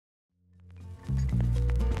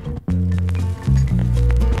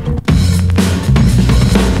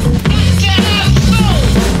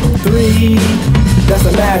That's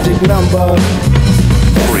a magic number.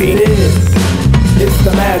 Yes, it is. It's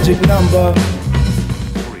the magic number.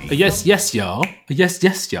 Yes, yes, y'all. Yes,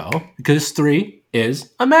 yes, y'all. Because 3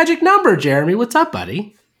 is a magic number. Jeremy, what's up,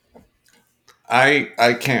 buddy? I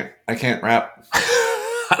can't rap.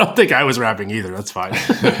 I don't think I was rapping either. That's fine.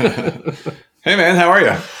 Hey, man, how are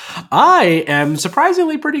you? I am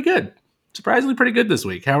surprisingly pretty good. Surprisingly pretty good this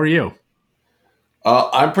week. How are you?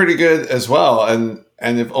 I'm pretty good as well.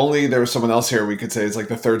 And if only there was someone else here, we could say it's like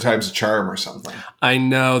the third time's a charm or something. I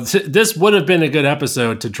know. This would have been a good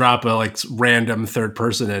episode to drop a random third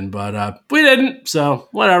person in, but we didn't, so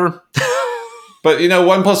whatever. But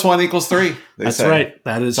 1 + 1 = 3. That's say. right.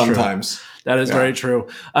 That is sometimes. True. That is very true.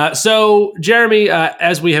 So, Jeremy,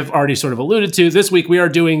 as we have already sort of alluded to, this week we are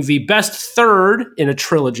doing the best third in a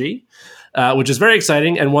trilogy, which is very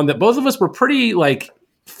exciting, and one that both of us were pretty,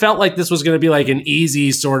 felt like this was going to be an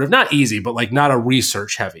easy sort of, not easy, but not a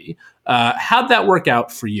research heavy. How'd that work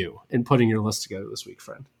out for you in putting your list together this week,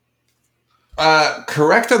 friend?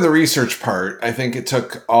 Correct on the research part. I think it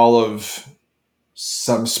took all of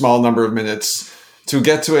some small number of minutes to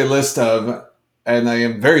get to a list of, and I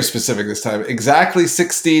am very specific this time, exactly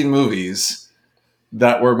 16 movies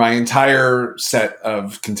that were my entire set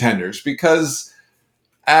of contenders. Because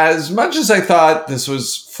as much as I thought this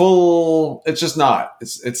was full, it's just not.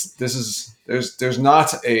 There's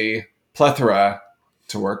not a plethora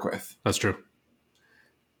to work with. That's true.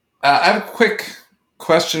 I have a quick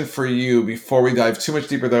question for you before we dive too much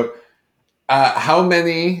deeper, though. How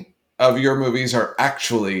many of your movies are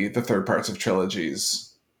actually the third parts of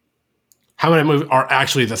trilogies? How many movies are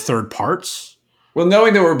actually the third parts? Well,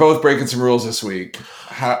 knowing that we're both breaking some rules this week,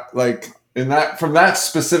 from that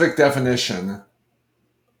specific definition.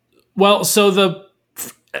 Well, so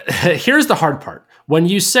here's the hard part. When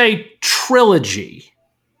you say trilogy,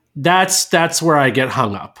 that's where I get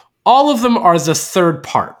hung up. All of them are the third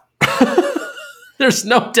part. There's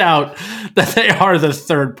no doubt that they are the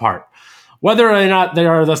third part. Whether or not they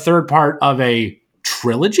are the third part of a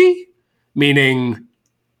trilogy, meaning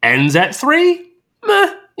ends at 3,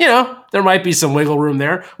 there might be some wiggle room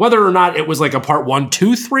there. Whether or not it was a part 1,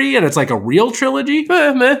 2, 3, and it's a real trilogy,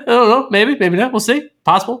 I don't know. Maybe not. We'll see.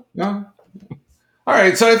 Possible. No. All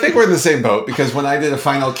right. So I think we're in the same boat, because when I did a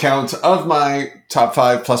final count of my top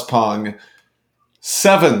 5 plus Pong,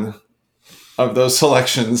 7 of those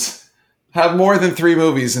selections have more than 3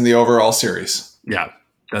 movies in the overall series. Yeah,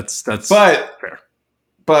 that's fair.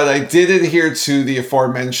 But I did adhere to the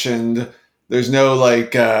aforementioned. There's no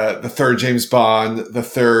the third James Bond, the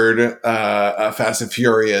third Fast and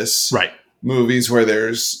Furious movies where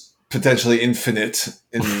there's potentially infinite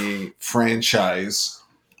in the franchise.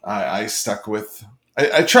 I stuck with.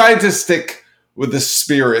 I tried to stick with the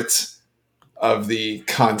spirit of the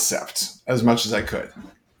concept as much as I could.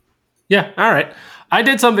 Yeah, all right. I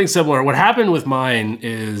did something similar. What happened with mine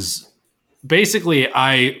is basically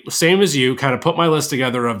same as you, kind of put my list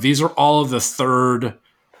together of these are all of the third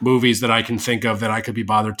movies that I can think of that I could be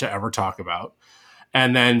bothered to ever talk about.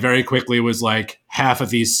 And then very quickly was half of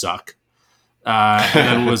these suck. And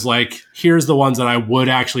then was here's the ones that I would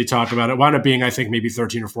actually talk about. It wound up being, I think, maybe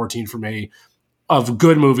 13 or 14 for me of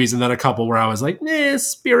good movies. And then a couple where I was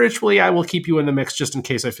spiritually, I will keep you in the mix just in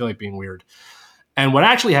case I feel like being weird. And what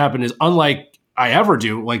actually happened is, unlike I ever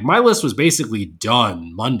do, my list was basically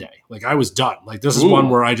done Monday. I was done. This is one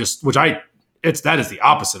where that is the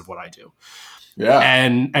opposite of what I do. Yeah.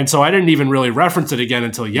 And so I didn't even really reference it again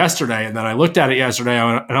until yesterday. And then I looked at it yesterday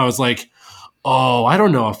and I was like, oh, I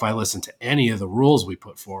don't know if I listened to any of the rules we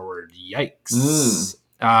put forward. Yikes.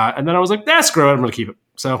 And then I was like, screw it. I'm going to keep it.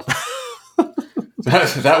 So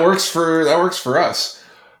that works for us.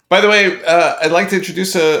 By the way, I'd like to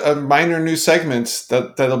introduce a minor new segment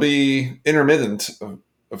that'll be intermittent,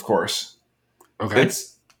 of course. Okay.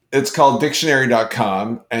 It's called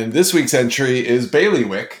dictionary.com, and this week's entry is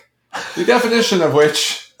bailiwick, the definition of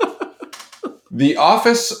which, the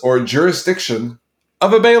office or jurisdiction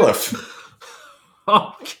of a bailiff.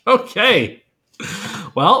 Oh, okay.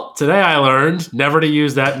 Well, today I learned never to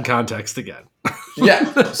use that in context again.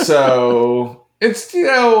 Yeah, so it's,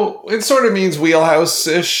 it sort of means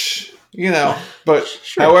wheelhouse-ish, but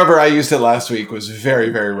sure. However I used it last week was very,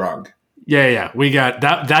 very wrong. Yeah. We got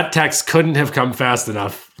that text couldn't have come fast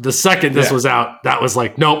enough. The second this was out, that was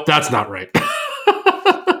nope, that's not right.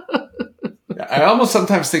 I almost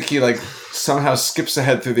sometimes think he somehow skips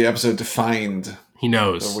ahead through the episode to find he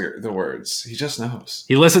knows the words. He just knows.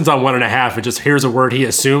 He listens on 1.5 and just hears a word he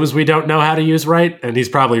assumes we don't know how to use right, and he's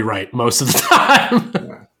probably right most of the time.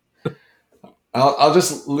 Yeah. I'll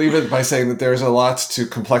just leave it by saying that there's a lot to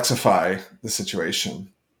complexify the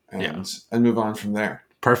situation and move on from there.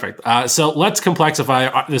 Perfect. So let's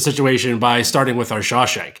complexify the situation by starting with our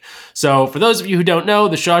Shawshank. So for those of you who don't know,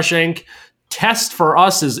 the Shawshank test for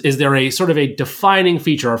us is there a sort of a defining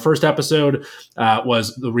feature. Our first episode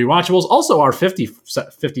was the rewatchables. Also, our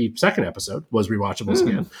 52nd episode was rewatchables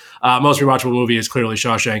again. Most rewatchable movie is clearly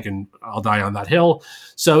Shawshank, and I'll die on that hill.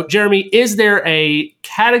 So, Jeremy, is there a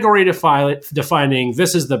category defining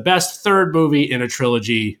this is the best third movie in a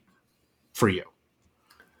trilogy for you?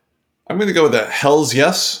 I'm going to go with that. Hell's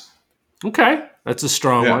yes. Okay. That's a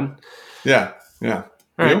strong one. Yeah. All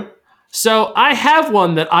right. So I have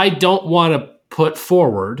one that I don't want to put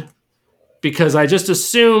forward because I just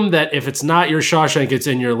assume that if it's not your Shawshank, it's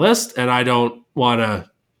in your list, and I don't want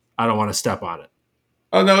to step on it.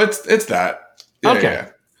 Oh no, it's that. Yeah, okay.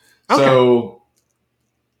 Yeah. So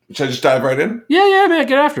should I just dive right in? Yeah, man,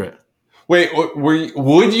 get after it. Wait,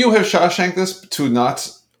 would you have Shawshank this to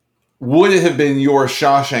not? Would it have been your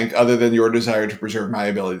Shawshank other than your desire to preserve my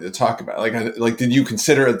ability to talk about it? Like, did you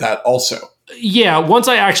consider that also? Yeah, once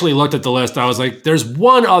I actually looked at the list, I was like, there's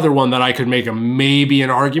one other one that I could make maybe an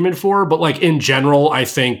argument for, but like in general, I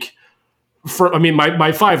think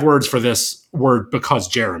my 5 words for this were because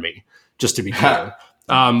Jeremy, just to be clear.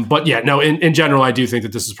 But yeah, no, in general, I do think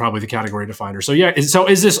that this is probably the category definer. So yeah,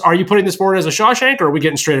 are you putting this forward as a Shawshank, or are we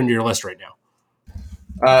getting straight into your list right now?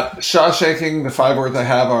 Shawshanking, the 5 words I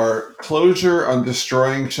have are closure on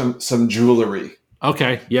destroying some jewelry.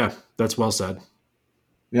 Okay, yeah, that's well said.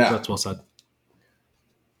 Yeah. That's well said.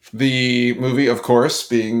 The movie, of course,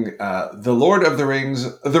 being The Lord of the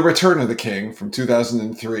Rings, The Return of the King from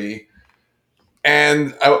 2003.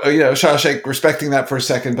 And, Shawshank, respecting that for a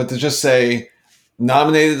second, but to just say,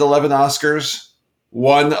 nominated 11 Oscars,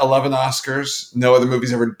 won 11 Oscars. No other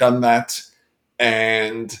movie's ever done that.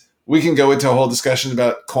 And we can go into a whole discussion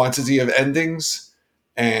about quantity of endings,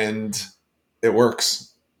 and it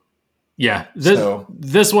works. Yeah.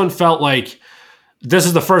 This one felt like this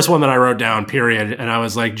is the first one that I wrote down, period. And I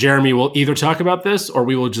was like, Jeremy will either talk about this or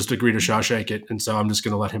we will just agree to Shawshank it. And so I'm just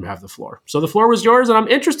going to let him have the floor. So the floor was yours, and I'm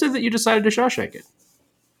interested that you decided to Shawshank it.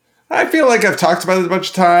 I feel like I've talked about it a bunch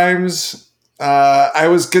of times. I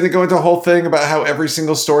was going to go into a whole thing about how every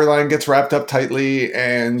single storyline gets wrapped up tightly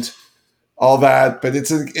and all that, but it's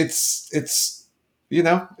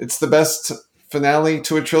the best finale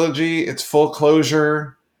to a trilogy. It's full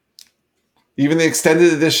closure. Even the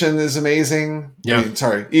extended edition is amazing. Yeah.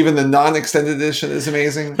 Even the non-extended edition is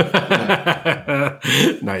amazing.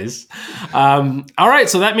 Nice. All right,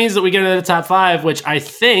 so that means that we get into the top 5, which I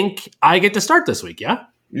think I get to start this week, yeah?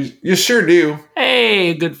 You sure do.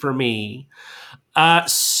 Hey, good for me. Where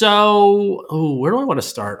do I want to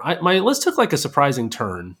start? My list took like a surprising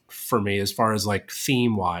turn for me as far as like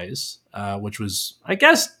theme wise, which was, I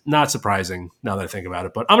guess, not surprising now that I think about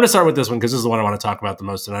it. But I'm going to start with this one because this is the one I want to talk about the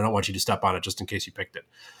most, and I don't want you to step on it just in case you picked it.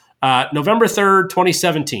 November 3rd,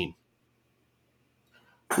 2017.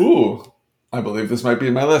 Ooh, I believe this might be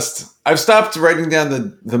in my list. I've stopped writing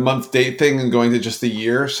down the month date thing and going to just the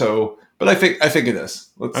year. But I think it is.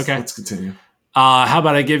 Let's continue. How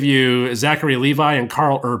about I give you Zachary Levi and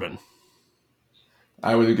Carl Urban?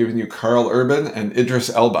 I would have given you Carl Urban and Idris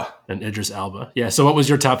Elba. Yeah. So what was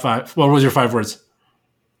your top 5? What was your 5 words?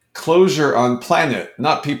 Closure on planet,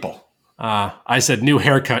 not people. I said new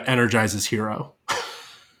haircut energizes hero.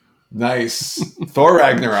 Nice. Thor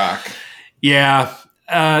Ragnarok. Yeah.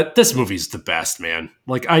 This movie's the best, man.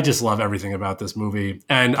 Like, I just love everything about this movie.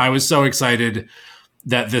 And I was so excited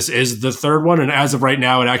that this is the 3rd one. And as of right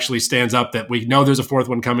now, it actually stands up that we know there's a 4th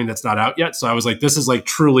one coming that's not out yet. So I was like, this is like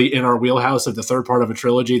truly in our wheelhouse of the 3rd part of a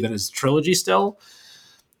trilogy that is trilogy still.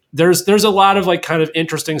 There's a lot of like kind of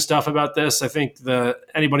interesting stuff about this. I think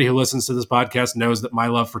anybody who listens to this podcast knows that my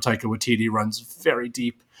love for Taika Waititi runs very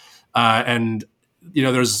deep. And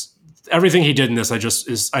there's everything he did in this,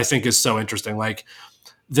 I think is so interesting. Like,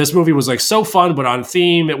 this movie was like so fun, but on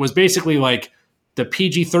theme. It was basically like the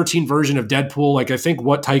PG-13 version of Deadpool. Like, I think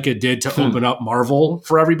what Taika did to open up Marvel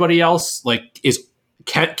for everybody else, like,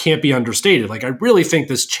 can't be understated. Like, I really think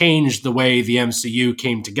this changed the way the MCU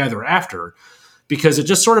came together after, because it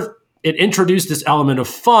just sort of, it introduced this element of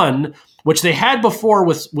fun, which they had before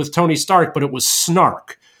with Tony Stark, but it was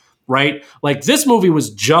snark, right? Like, this movie was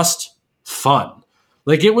just fun.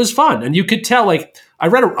 Like, it was fun. And you could tell, like, I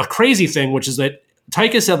read a crazy thing, which is that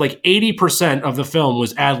Taika said like 80% of the film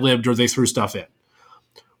was ad-libbed or they threw stuff in,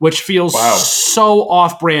 which feels so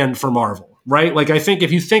off-brand for Marvel, right? Like, I think if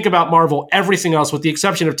you think about Marvel, everything else, with the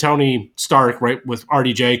exception of Tony Stark, right, with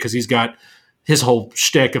RDJ, because he's got his whole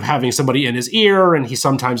shtick of having somebody in his ear, and he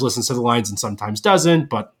sometimes listens to the lines and sometimes doesn't,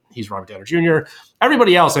 but he's Robert Downey Jr.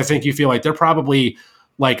 Everybody else, I think you feel like they're probably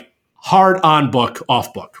like hard on book,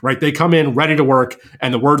 off book, right? They come in ready to work,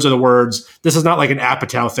 and the words are the words. This is not like an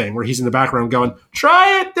Apatow thing where he's in the background going,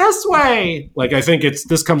 try it this way. Like, I think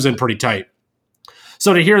this comes in pretty tight.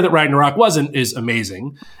 So to hear that Ragnarok wasn't is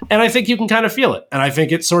amazing. And I think you can kind of feel it. And I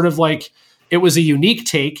think it's sort of like, it was a unique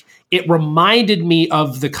take. It reminded me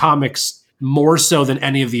of the comics more so than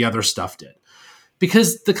any of the other stuff did.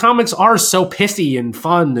 Because the comics are so pithy and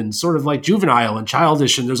fun and sort of like juvenile and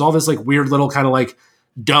childish. And there's all this like weird little kind of like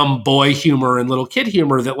dumb boy humor and little kid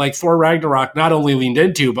humor that like Thor Ragnarok not only leaned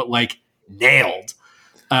into, but like nailed.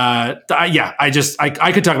 I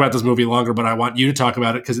could talk about this movie longer, but I want you to talk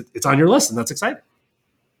about it because it's on your list and that's exciting.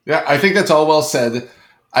 Yeah, I think that's all well said.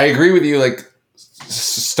 I agree with you. Like,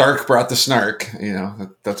 Stark brought the snark. You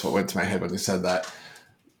know, that's what went to my head when you said that.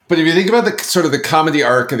 But if you think about the sort of the comedy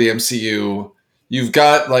arc of the MCU, you've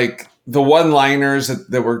got like the one-liners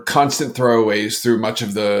that were constant throwaways through much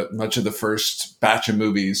of the first batch of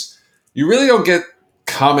movies. You really don't get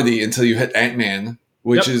comedy until you hit Ant-Man,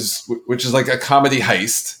 which is like a comedy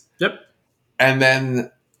heist. Yep. And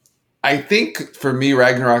then I think for me,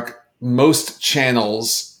 Ragnarok most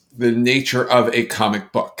channels the nature of a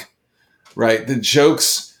comic book, right? The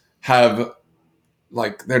jokes have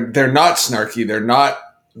like, they're not snarky. They're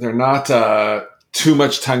not too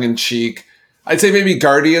much tongue in cheek. I'd say maybe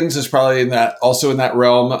Guardians is probably in that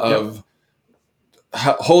realm of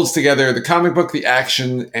holds together the comic book, the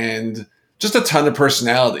action, and just a ton of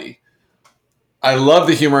personality. I love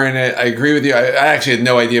the humor in it. I agree with you. I actually had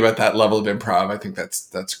no idea about that level of improv. I think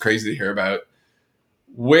that's crazy to hear about.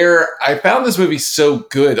 Where I found this movie so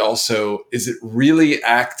good also is it really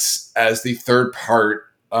acts as the third part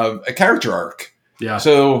of a character arc. Yeah.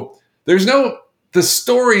 So the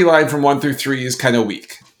storyline from 1 through 3 is kind of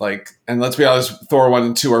weak. Like, and let's be honest, Thor 1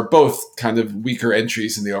 and 2 are both kind of weaker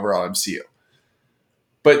entries in the overall MCU.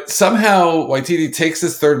 But somehow Waititi takes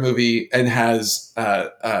this third movie and has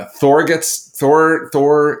Thor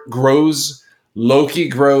grows, Loki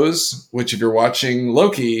grows, which if you're watching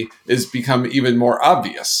Loki is become even more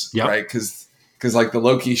obvious, right? Because like the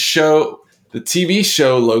Loki show, the TV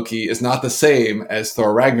show Loki is not the same as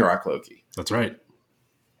Thor Ragnarok Loki. That's right.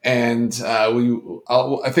 And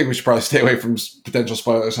I think we should probably stay away from potential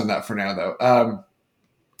spoilers on that for now, though.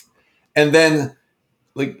 And then,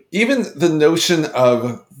 like, even the notion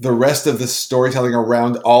of the rest of the storytelling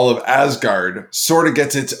around all of Asgard sort of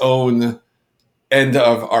gets its own end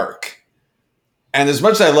of arc. And as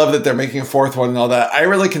much as I love that they're making a fourth one and all that, I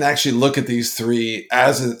really can actually look at these three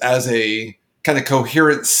as a kind of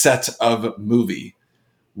coherent set of movie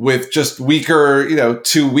with just weaker,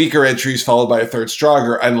 2 weaker entries followed by a third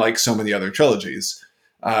stronger, unlike so many other trilogies.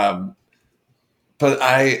 But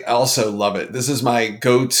I also love it. This is my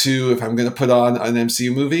go-to if I'm going to put on an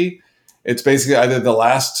MCU movie. It's basically either the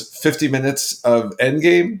last 50 minutes of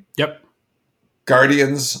Endgame,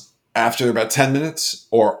 Guardians after about 10 minutes,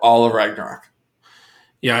 or all of Ragnarok.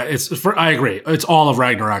 Yeah, I agree. It's all of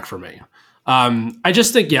Ragnarok for me. I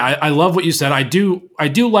just think, I love what you said. I do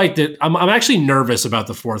like that. I'm actually nervous about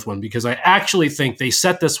the fourth one because I actually think they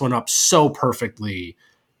set this one up so perfectly.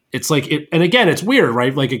 It's like and again, it's weird,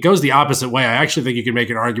 right? Like it goes the opposite way. I actually think you can make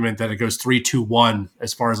an argument that it goes 3-2-1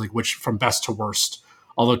 as far as like which from best to worst.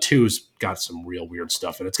 Although 2's got some real weird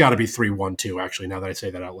stuff, and it's got to be 3-1-2. Actually, now that I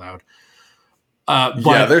say that out loud.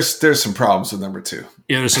 But there's some problems with number 2.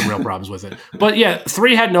 Yeah, there's some real problems with it. But yeah,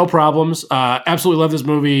 3 had no problems. Absolutely love this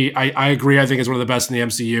movie. I agree. I think it's one of the best in the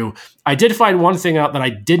MCU. I did find one thing out that I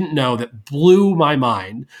didn't know that blew my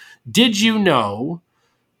mind. Did you know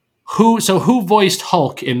who voiced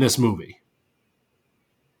Hulk in this movie?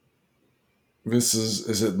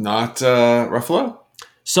 Is it not Ruffalo?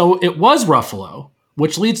 So it was Ruffalo,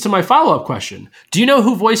 which leads to my follow-up question. Do you know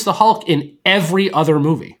who voiced the Hulk in every other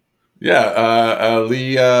movie? Yeah,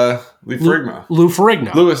 Lou Ferrigno. Lou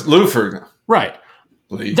Ferrigno. Lou Ferrigno. Right.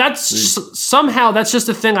 Somehow that's just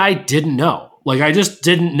a thing I didn't know. Like I just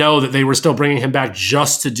didn't know that they were still bringing him back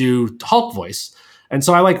just to do Hulk voice. And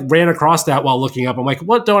so I like ran across that while looking up. I'm like,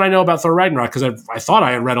 what don't I know about Thor Ragnarok? Because I thought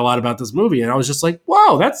I had read a lot about this movie, and I was just like,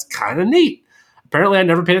 whoa, that's kind of neat. Apparently, I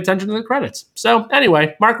never paid attention to the credits. So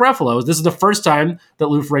anyway, Mark Ruffalo. This is the first time that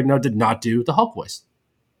Lou Ferrigno did not do the Hulk voice.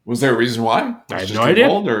 Was there a reason why? I have no idea.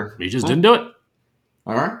 He just didn't do it.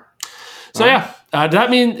 All right. So does that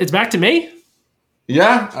mean it's back to me?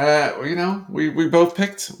 Yeah. We both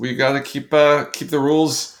picked. We got to keep the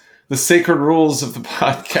rules. The sacred rules of the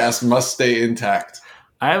podcast must stay intact.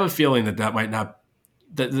 I have a feeling that might not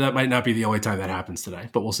be the only time that happens today,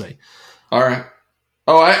 but we'll see. All right.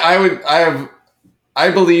 Oh, I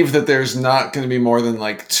believe that there's not going to be more than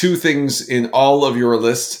like 2 things in all of your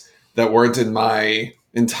list that weren't in my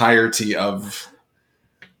entirety of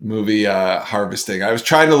movie harvesting. I was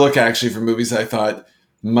trying to look actually for movies I thought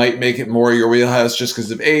might make it more your wheelhouse just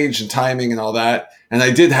because of age and timing and all that. And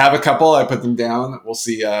I did have a couple. I put them down. We'll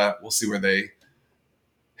see where they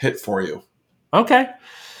hit for you. Okay.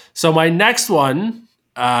 So my next one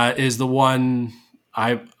is the one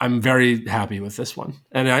I'm very happy with this one.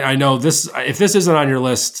 And I know this, if this isn't on your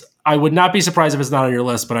list, I would not be surprised if it's not on your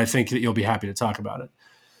list, but I think that you'll be happy to talk about it.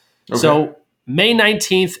 Okay. So May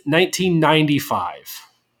 19th, 1995.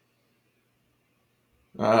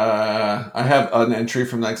 I have an entry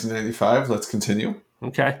from 1995. Let's continue.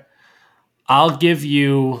 Okay. I'll give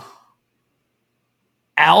you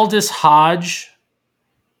Aldous Hodge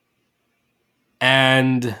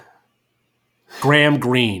and Graham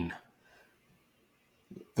Greene.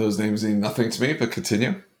 Those names mean nothing to me, but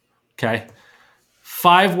continue. Okay.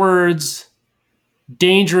 5 words,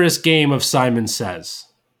 Dangerous Game of Simon Says.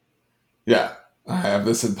 Yeah. I have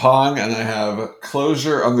this in Pong, and I have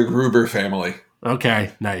Closure on the Gruber Family.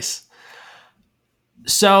 Okay, nice.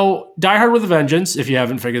 So, Die Hard with a Vengeance, if you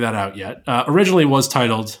haven't figured that out yet, originally was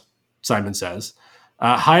titled Simon Says.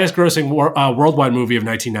 Highest grossing worldwide movie of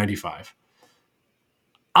 1995.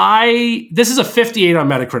 This is a 58 on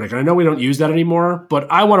Metacritic, and I know we don't use that anymore,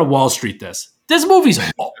 but I want to Wall Street this. This movie's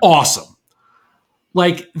awesome.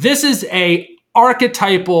 Like, this is a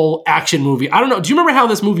archetypal action movie. I don't know. Do you remember how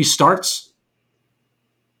this movie starts?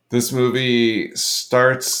 This movie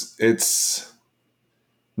starts,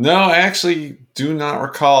 no, I actually do not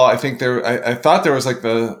recall. I think I thought there was like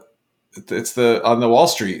it's on the Wall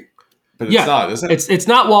Street, but it's not, is it? It's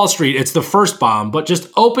not Wall Street. It's the first bomb, but just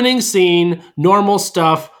opening scene, normal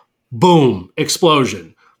stuff, boom,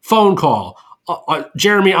 explosion, phone call.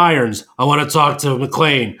 Jeremy Irons, I want to talk to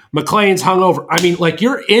McClane. McClane's hungover. I mean, like,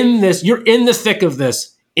 you're in the thick of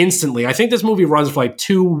this instantly. I think this movie runs for like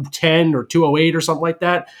 210 or 208 or something like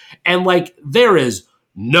that. And like, there is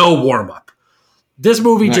no warm up. This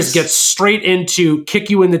movie just gets straight into kick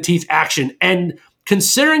you in the teeth action. And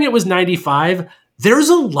considering it was 95, there's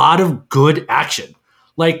a lot of good action.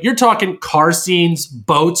 Like, you're talking car scenes,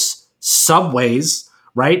 boats, subways,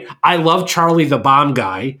 right? I love Charlie the Bomb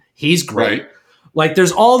Guy. He's great. Right. Like,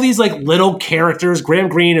 there's all these like little characters. Graham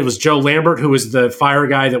Greene, it was Joe Lambert, who was the fire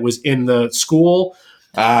guy that was in the school.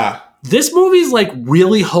 This movie's like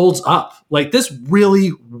really holds up. Like, this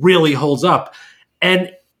really, really holds up.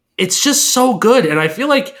 And it's just so good. And I feel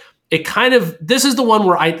like this is the one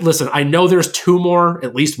where I know there's 2 more,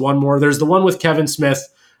 at least 1 more. There's the one with Kevin Smith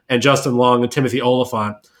and Justin Long and Timothy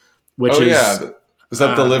Oliphant, which is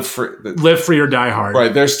that the Live Free or Die Hard?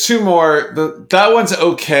 Right. There's 2 more. That one's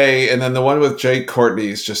okay. And then the one with Jake Courtney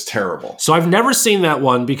is just terrible. So I've never seen that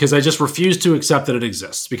one because I just refuse to accept that it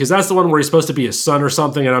exists, because that's the one where he's supposed to be his son or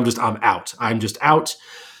something. And I'm out. I'm just out.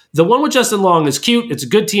 The one with Justin Long is cute. It's a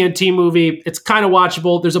good TNT movie. It's kind of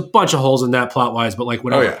watchable. There's a bunch of holes in that plot-wise, but like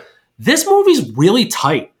whatever. Oh, yeah. This movie's really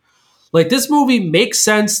tight. Like, this movie makes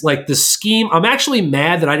sense. Like, the scheme. I'm actually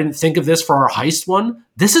mad that I didn't think of this for our heist one.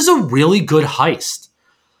 This is a really good heist.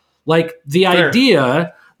 Like, the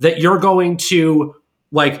idea that you're going to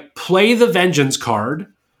like play the vengeance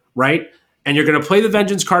card, right? And you're going to play the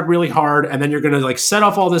vengeance card really hard, and then you're going to like set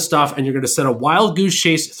off all this stuff, and you're going to set a wild goose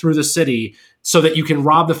chase through the city so that you can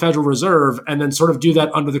rob the Federal Reserve, and then sort of do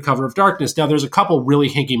that under the cover of darkness. Now, there's a couple really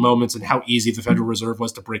hinky moments in how easy the Federal Reserve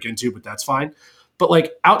was to break into, but that's fine. But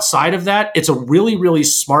like, outside of that, it's a really, really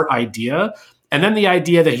smart idea. And then the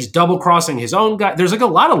idea that he's double crossing his own guy. There's like a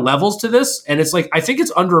lot of levels to this. And it's like, I think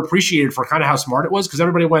it's underappreciated for kind of how smart it was, because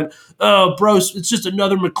everybody went, oh, bro, it's just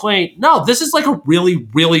another McClane. No, this is like a really,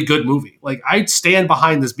 really good movie. Like, I stand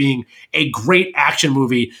behind this being a great action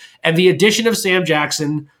movie. And the addition of Sam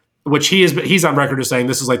Jackson, which he's on record as saying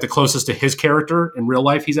this is like the closest to his character in real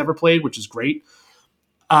life he's ever played, which is great.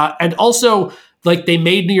 And also, like, they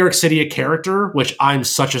made New York City a character, which I'm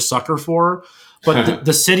such a sucker for. But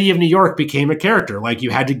the city of New York became a character. Like, you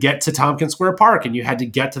had to get to Tompkins Square Park, and you had to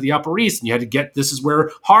get to the Upper East, and you had to get, this is where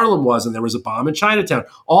Harlem was, and there was a bomb in Chinatown.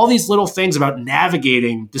 All these little things about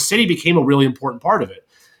navigating the city became a really important part of it.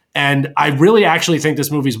 And I really actually think this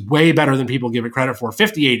movie's way better than people give it credit for.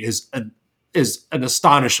 58 is an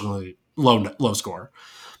astonishingly low score.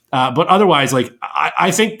 But otherwise, like, I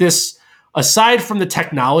think this, aside from the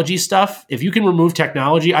technology stuff, if you can remove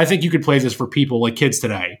technology, I think you could play this for people like kids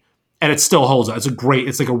today, and it still holds up.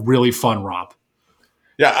 It's like a really fun romp.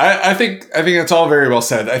 Yeah, I think that's all very well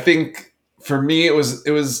said. I think for me, it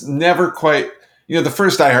was never quite, the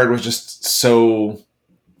first Die Hard was just so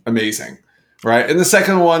amazing, right? And the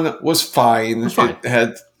second one was fine. It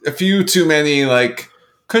had a few too many, like,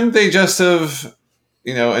 couldn't they just have,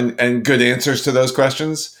 and good answers to those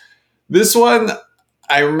questions? This one,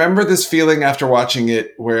 I remember this feeling after watching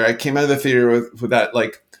it where I came out of the theater with that,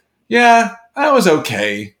 like, yeah, that was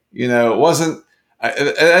okay. You know, it wasn't,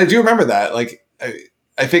 I do remember that. Like,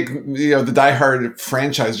 I think, you know, the Die Hard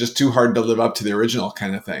franchise is just too hard to live up to the original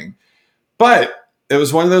kind of thing. But it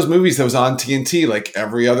was one of those movies that was on TNT like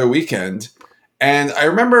every other weekend. And I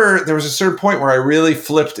remember there was a certain point where I really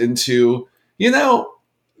flipped into, you know,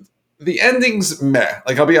 the ending's meh.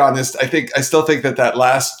 Like, I'll be honest, I still think that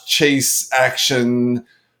last chase action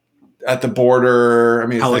at the border, I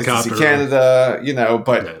mean, it's nice to see Canada, you know,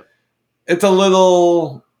 but it's a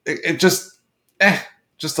little, it just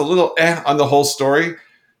a little on the whole story.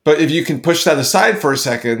 But if you can push that aside for a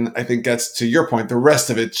second, I think that's, to your point, the rest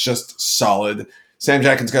of it's just solid. Sam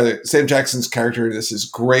Jackson's character in this is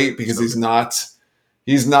great because he's not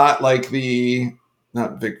like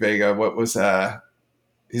not Vic Vega. What was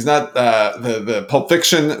he's not the Pulp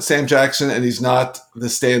Fiction Sam Jackson, and he's not the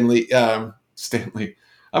Stanley. I'm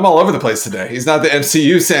all over the place today. He's not the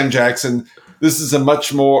MCU Sam Jackson. This is a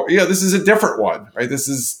much more, this is a different one, right? This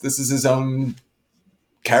is his own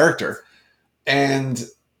character, and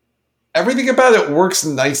everything about it works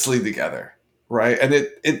nicely together, right? And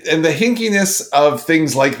and the hinkiness of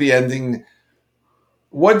things like the ending,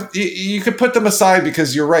 what you could put them aside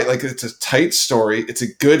because you're right. Like, it's a tight story. It's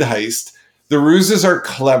a good heist. The ruses are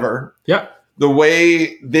clever. Yeah. The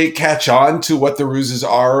way they catch on to what the ruses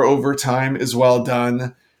are over time is well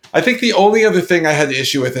done. I think the only other thing I had an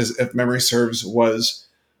issue with, is, if memory serves, was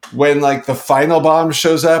when like the final bomb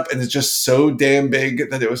shows up and it's just so damn big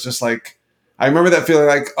that it was just like, I remember that feeling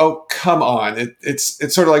like, oh, come on. It's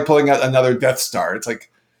sort of like pulling out another Death Star. It's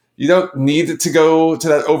like, you don't need it to go to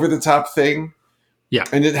that over the top thing. Yeah.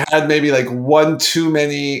 And it had maybe like one too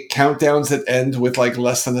many countdowns that end with like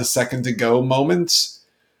less than a second to go moments.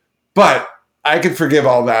 But I could forgive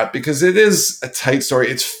all that because it is a tight story.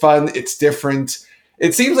 It's fun. It's different.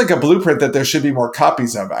 It seems like a blueprint that there should be more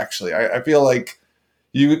copies of, actually. I feel like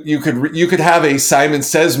you could have a Simon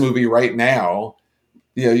Says movie right now.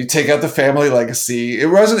 You know, you take out the family legacy. It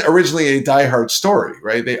wasn't originally a Die Hard story,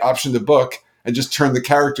 right? They optioned the book and just turned the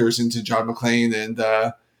characters into John McClane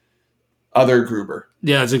and other Gruber.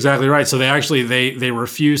 Yeah, that's exactly right. So they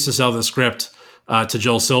refused to sell the script to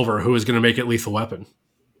Joel Silver, who was going to make it Lethal Weapon.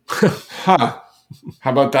 Huh.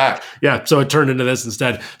 How about that? Yeah, so it turned into this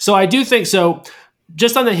instead. So I do think so.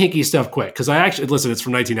 Just on the hinky stuff quick, because I actually, listen, it's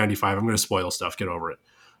from 1995. I'm going to spoil stuff. Get over it.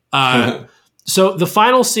 So the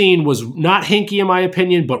final scene was not hinky in my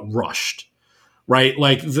opinion, but rushed, right?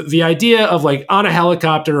 Like the idea of like on a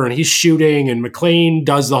helicopter and he's shooting and McClane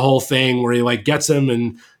does the whole thing where he like gets him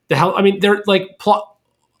and they're like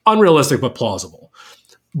unrealistic, but plausible.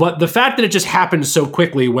 But the fact that it just happened so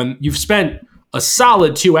quickly when you've spent a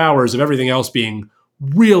solid 2 hours of everything else being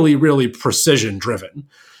really, really precision driven,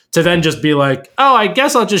 to then just be like, oh, I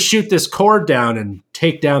guess I'll just shoot this cord down and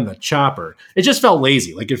take down the chopper. It just felt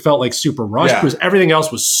lazy. Like, it felt like super rushed because everything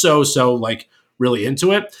else was so like really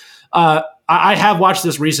into it. I have watched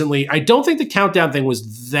this recently. I don't think the countdown thing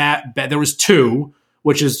was that bad. There was 2,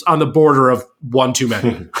 which is on the border of 1 too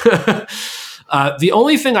many. The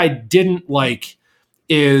only thing I didn't like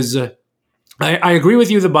is, I agree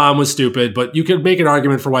with you, the bomb was stupid, but you could make an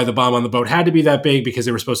argument for why the bomb on the boat had to be that big because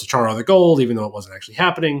they were supposed to char all the gold, even though it wasn't actually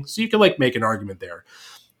happening. So you can like make an argument there.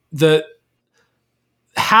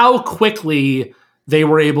 How quickly they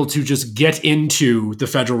were able to just get into the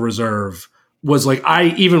Federal Reserve was like, I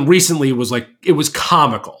even recently was like, it was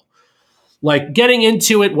comical. Like getting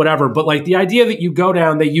into it, whatever. But like the idea that you go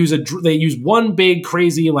down, they use one big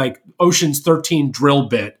crazy like Ocean's 13 drill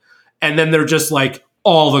bit, and then they're just like,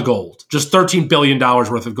 all the gold, just $13 billion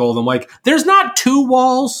worth of gold. I'm like, there's not 2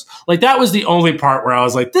 walls. Like that was the only part where I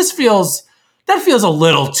was like, that feels a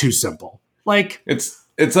little too simple. Like it's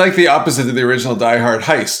like the opposite of the original Die Hard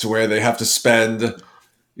heist, where they have to spend,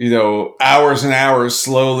 hours and hours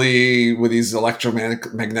slowly with these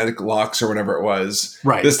electromagnetic locks or whatever it was.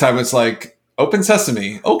 Right. This time it's like, open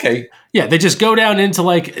sesame. Okay. Yeah, they just go down into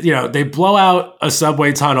like, they blow out a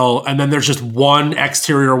subway tunnel and then there's just one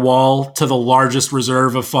exterior wall to the largest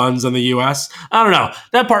reserve of funds in the U.S. I don't know.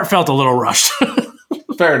 That part felt a little rushed.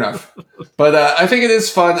 Fair enough. But I think it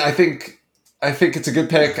is fun. I think it's a good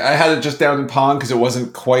pick. I had it just down in Pong because it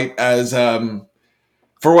wasn't quite as,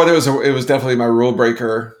 for what it was definitely my rule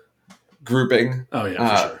breaker grouping. Oh, yeah,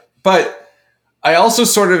 for sure. But I also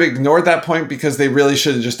sort of ignored that point because they really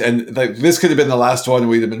should have just ended. Like, this could have been the last one and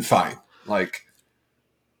we'd have been fine. Like,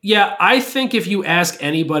 yeah, I think if you ask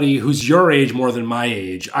anybody who's your age more than my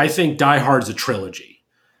age, I think Die Hard's a trilogy.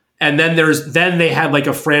 And then they had like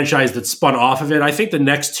a franchise that spun off of it. I think the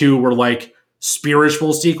next 2 were like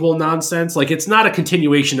spiritual sequel nonsense. Like, it's not a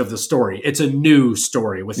continuation of the story. It's a new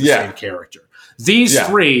story with the same character. These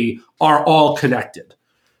three are all connected,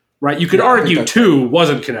 right? You could argue two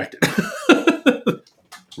wasn't connected.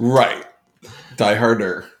 Right. Die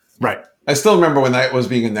Harder. Right. I still remember when that was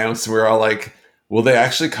being announced, we were all like, will they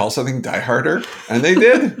actually call something Die Harder? And they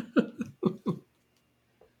did.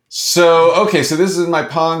 So this is my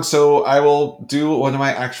Pong, so I will do one of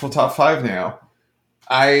my actual top 5 now.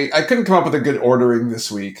 I couldn't come up with a good ordering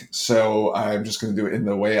this week, so I'm just going to do it in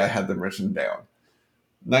the way I had them written down.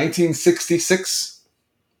 1966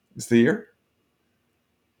 is the year.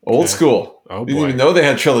 Old school. Oh, boy. You didn't even know they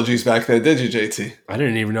had trilogies back then, did you, JT? I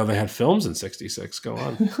didn't even know they had films in 66. Go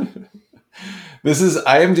on. This is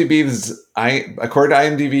IMDb. According to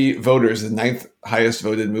IMDb voters, the 9th highest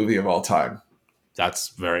voted movie of all time. That's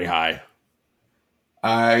very high.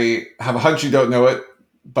 I have a hunch you don't know it,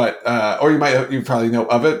 but or you probably know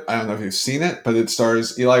of it. I don't know if you've seen it, but it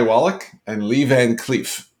stars Eli Wallach and Lee Van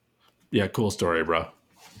Cleef. Yeah, cool story, bro.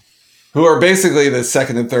 Who are basically the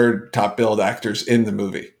second and third top billed actors in the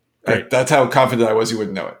movie. Right. That's how confident I was you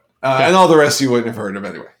wouldn't know it. And all the rest you wouldn't have heard of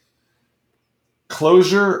anyway.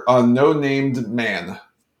 Closure on No Named Man.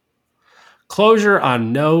 Closure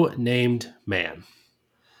on No Named Man.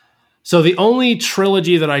 So the only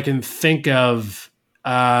trilogy that I can think of,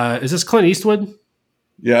 is this Clint Eastwood?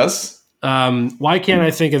 Yes. Why can't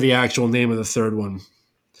I think of the actual name of the third one?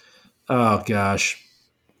 Oh, gosh.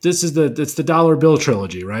 It's the Dollar Bill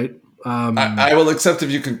trilogy, right? I will accept if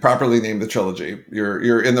you can properly name the trilogy.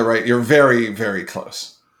 You're in the right. You're very, very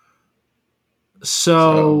close.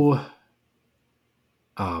 So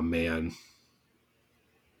oh man,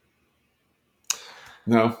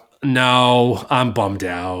 no, I'm bummed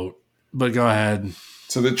out. But go ahead.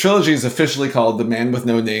 So the trilogy is officially called the Man with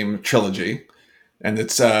No Name trilogy, and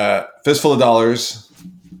it's Fistful of Dollars.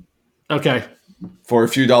 Okay. For a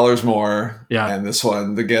few dollars more. Yeah. And this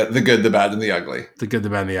one, the good, the bad, and the ugly. The good, the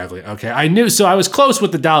bad, and the ugly. Okay. I knew, so I was close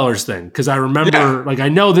with the dollars thing because I remember, I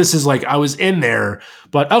know this is I was in there,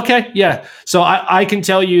 but okay. Yeah. So I can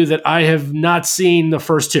tell you that I have not seen the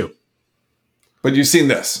first two. But you've seen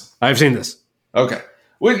this. I've seen this. Okay.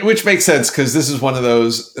 Which makes sense because this is one of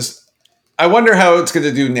those. I wonder how it's going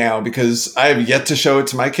to do now because I have yet to show it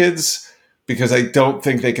to my kids because I don't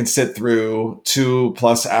think they can sit through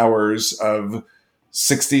 2+ hours of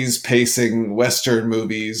 60s pacing Western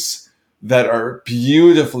movies that are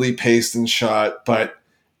beautifully paced and shot, but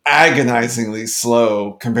agonizingly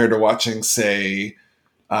slow compared to watching, say,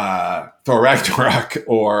 Thor Ragnarok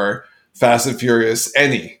or Fast and Furious,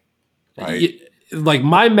 any. Right?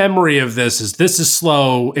 My memory of this is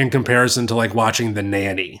slow in comparison to watching The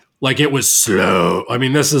Nanny. It was slow. I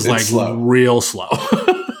mean, this is slow. Real slow.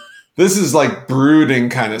 This is brooding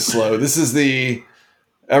kind of slow. This is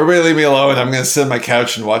everybody leave me alone. I'm going to sit on my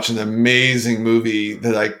couch and watch an amazing movie and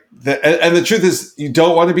the truth is you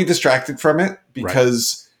don't want to be distracted from it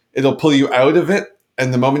because it'll pull you out of it.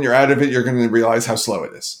 And the moment you're out of it, you're going to realize how slow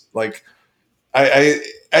it is.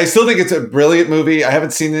 I still think it's a brilliant movie. I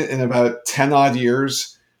haven't seen it in about 10 odd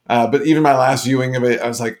years. But even my last viewing of it, I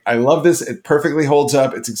was like, I love this. It perfectly holds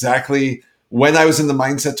up. It's exactly when I was in the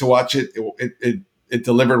mindset to watch it. It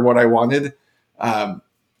delivered what I wanted.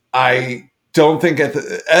 I don't think at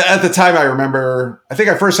the time I remember, I think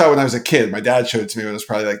I first saw it when I was a kid. My dad showed it to me when I was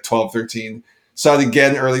probably 12, 13. Saw it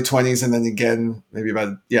again, early 20s, and then again, maybe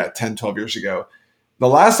about 10, 12 years ago. The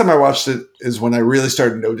last time I watched it is when I really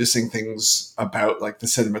started noticing things about the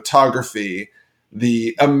cinematography,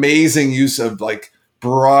 the amazing use of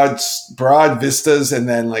broad vistas and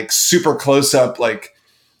then super close up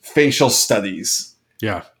facial studies.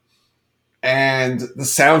 Yeah. And the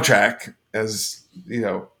soundtrack is,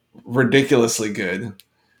 ridiculously good.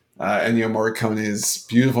 Ennio Morricone's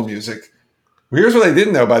beautiful music. Here's what I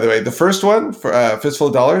didn't know, by the way. The first one for Fistful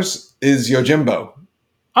of Dollars is Yojimbo.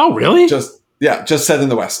 Oh, really? Just set in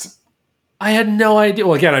the West. I had no idea.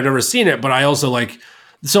 Well, again, I've never seen it, but I also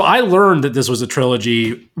so I learned that this was a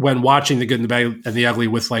trilogy when watching The Good and the Bad and the Ugly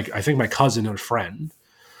with I think my cousin and a friend.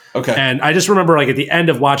 Okay. And I just remember at the end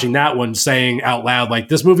of watching that one saying out loud,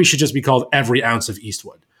 this movie should just be called Every Ounce of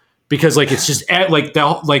Eastwood. Because it's just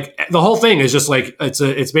the whole thing is just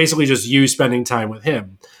it's basically just you spending time with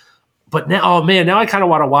him. But now, oh man, now I kind of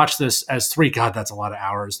want to watch this as 3. God, that's a lot of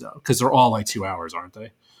hours though, because they're all 2 hours, aren't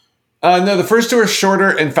they? No, the first 2 are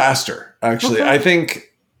shorter and faster. Actually, okay. I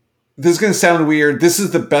think this is going to sound weird. This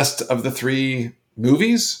is the best of the 3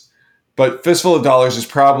 movies, but Fistful of Dollars is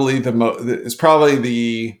probably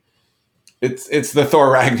It's the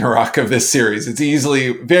Thor Ragnarok of this series. It's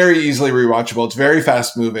very easily rewatchable. It's very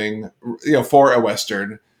fast moving, for a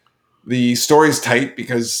Western. The story's tight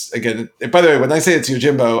because, again, by the way, when I say it's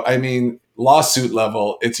Yojimbo, I mean lawsuit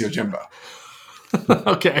level, it's Yojimbo.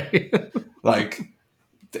 Okay. Like,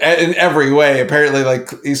 in every way, apparently, like,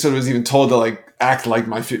 Eastwood was even told to, like, act like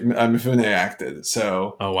Mifune acted.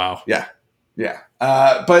 So, Oh, wow. yeah.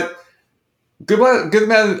 But Good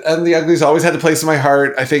Man and the Uglies always had a place in my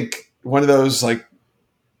heart. I think one of those, like,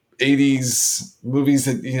 80s movies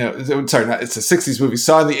that, it's a 60s movie,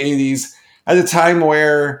 saw in the 80s at a time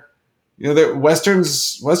where, the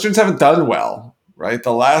westerns haven't done well, right?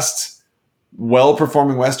 The last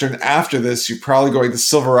well-performing western after this, you're probably going to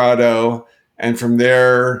Silverado, and from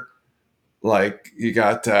there, like, you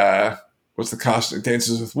got what's the costume?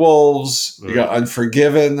 Dances with Wolves. You got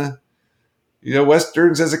Unforgiven.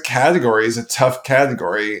 Westerns as a category is a tough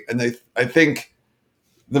category, and I think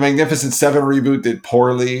the Magnificent Seven reboot did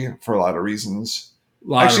poorly for a lot of reasons.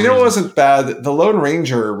 Actually, it wasn't bad. The Lone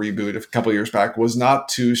Ranger reboot a couple years back was not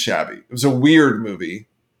too shabby. It was a weird movie.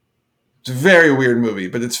 It's a very weird movie,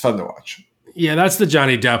 but it's fun to watch. Yeah, that's the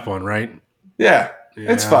Johnny Depp one, right? Yeah.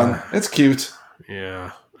 It's fun. It's cute.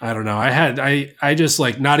 Yeah. I don't know. I just,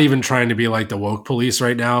 like, not even trying to be like the woke police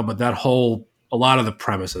right now, but a lot of the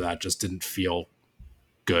premise of that just didn't feel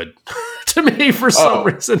good to me for some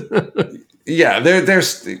reason. Yeah,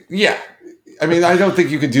 yeah. I mean, I don't think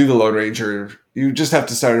you could do the Lone Ranger. You just have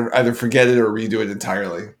to either forget it or redo it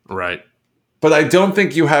entirely. Right. But I don't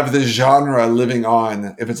think you have the genre living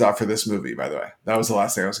on if it's not for this movie, by the way. That was the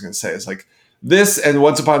last thing I was going to say. It's like this and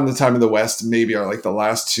Once Upon a Time in the West maybe are like the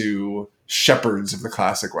last two shepherds of the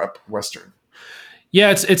classic Western.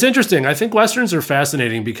 Yeah, it's interesting. I think Westerns are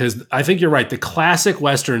fascinating because I think you're right. The classic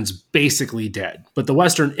Western's basically dead, but the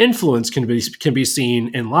Western influence can be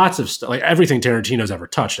seen in lots of stuff, like everything Tarantino's ever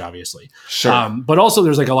touched, obviously. Sure. But also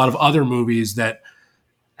there's like a lot of other movies that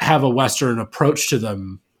have a Western approach to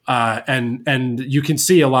them. And you can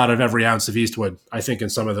see a lot of every ounce of Eastwood, I think, in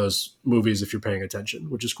some of those movies if you're paying attention,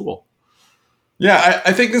 which is cool. Yeah,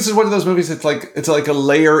 I think this is one of those movies that's it's like a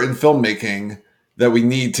layer in filmmaking that we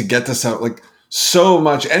need to get this out. Like, so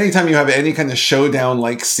much. Anytime you have any kind of showdown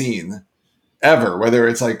like scene ever, whether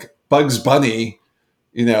it's like Bugs Bunny,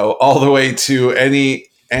 all the way to any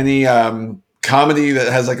comedy that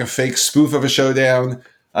has like a fake spoof of a showdown,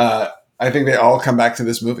 I think they all come back to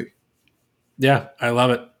this movie. Yeah, I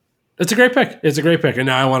love it. It's a great pick. And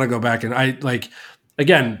now I want to go back and I like,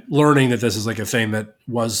 again, learning that this is like a thing that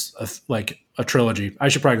was a trilogy. I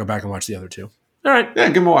should probably go back and watch the other two. All right. Yeah,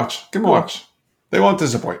 give them a watch. They won't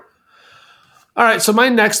disappoint. All right, so my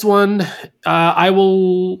next one, I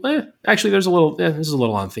will. Actually, there's a little. This is a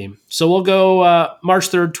little on theme. So we'll go March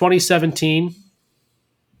 3rd, 2017.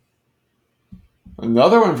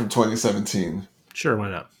 Another one from 2017. Sure, why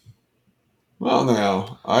not? Well,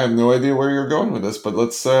 now I have no idea where you're going with this, but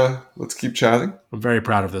let's keep chatting. I'm very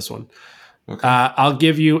proud of this one. Okay. I'll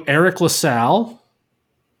give you Eric LaSalle.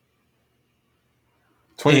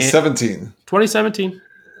 2017. 2017.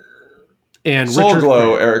 And Soul Richard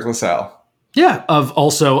Glow, Grant. Eric LaSalle. Yeah, of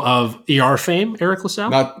ER fame, Eric LaSalle.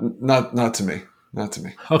 Not to me. Not to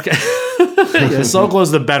me. Okay. Yeah, Soul Glow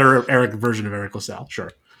is the better Eric version of Eric LaSalle.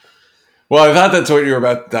 Sure. Well, I thought that's what you were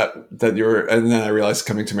about. That you were, and then I realized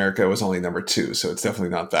Coming to America was only number 2, so it's definitely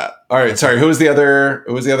not that. All right, sorry. Who was the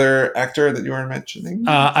other actor that you were mentioning?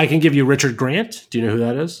 I can give you Richard Grant. Do you know who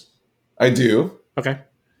that is? I do. Okay.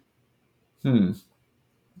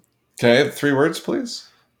 Okay, 3 words, please.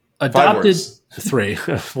 Adopted 3.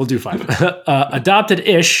 We'll do 5.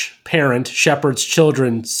 Adopted-ish parent shepherds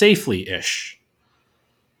children safely-ish.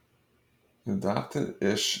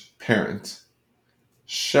 Adopted-ish parent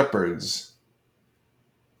shepherds.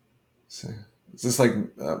 Is this like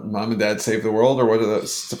Mom and Dad Save the World, or what are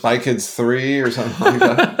those? Spy Kids 3 or something like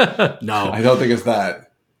that? No. I don't think it's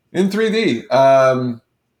that. In 3D.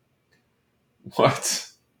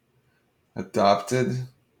 What? Adopted?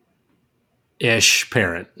 Ish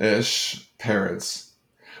parent. Ish parents.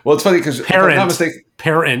 Well, it's funny because if I'm not mistaken,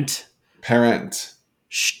 parent.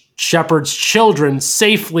 Shepherds children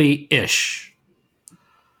safely-ish.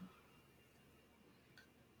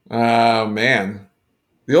 Oh, man.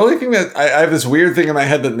 The only thing that I have this weird thing in my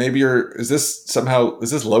head that maybe is this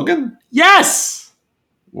Logan? Yes!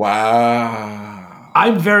 Wow.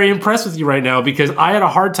 I'm very impressed with you right now because I had a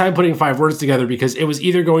hard time putting 5 words together because it was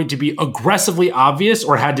either going to be aggressively obvious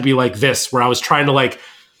or it had to be like this, where I was trying to like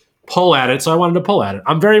pull at it. So I wanted to pull at it.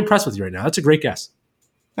 I'm very impressed with you right now. That's a great guess.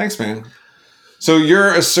 Thanks, man. So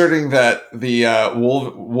you're asserting that the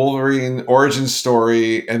Wolverine origin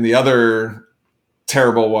story and the other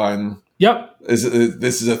terrible one Yep. This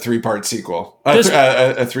is a 3-part sequel, This-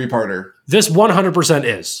 a 3-parter. This 100%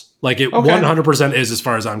 is. Like it Okay. 100% is as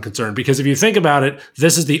far as I'm concerned. Because if you think about it,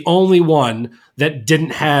 this is the only one that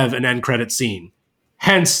didn't have an end credit scene.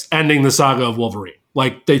 Hence ending the saga of Wolverine.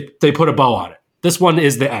 Like they put a bow on it. This one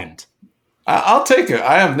is the end. I'll take it.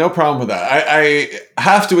 I have no problem with that. I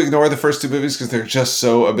have to ignore the first 2 movies because they're just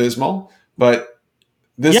so abysmal. But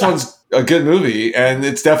this one's a good movie, and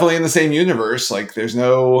it's definitely in the same universe. Like there's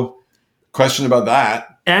no question about that.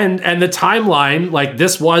 And the timeline, like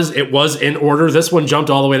it was in order. This one jumped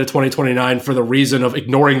all the way to 2029 for the reason of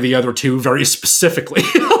ignoring the other 2 very specifically.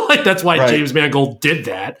 Like that's why James Mangold did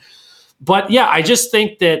that. But yeah, I just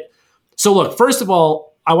think that. So look, first of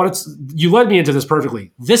all, you led me into this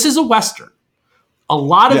perfectly. This is a Western. A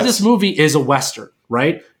lot of this movie is a Western,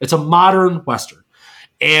 right? It's a modern Western.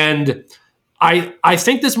 And I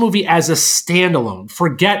think this movie as a standalone,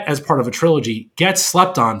 forget as part of a trilogy, gets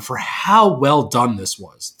slept on for how well done this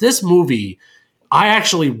was. This movie, I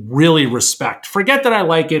actually really respect. Forget that I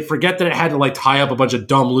like it. Forget that it had to like tie up a bunch of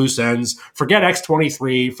dumb loose ends. Forget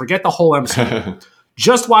X-23. Forget the whole MCU.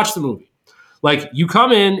 Just watch the movie. Like you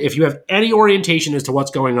come in, if you have any orientation as to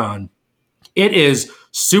what's going on, it is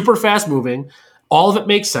super fast moving. All of it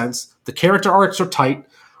makes sense. The character arcs are tight.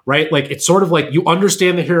 Right? Like it's sort of like you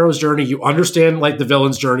understand the hero's journey, you understand like the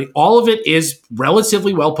villain's journey. All of it is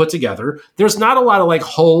relatively well put together. There's not a lot of like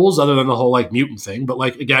holes other than the whole like mutant thing, but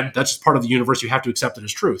like again, that's just part of the universe. You have to accept it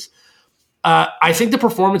as truth. I think the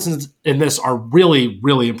performances in this are really,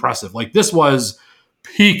 really impressive. Like this was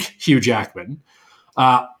peak Hugh Jackman.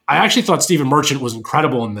 I actually thought Stephen Merchant was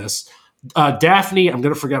incredible in this. Daphne, I'm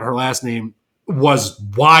going to forget her last name, was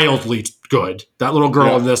wildly good. That little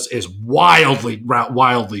girl in this is wildly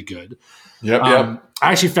good. Yep. I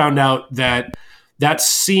actually found out that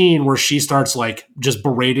scene where she starts like just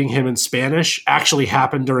berating him in Spanish actually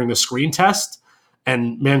happened during the screen test,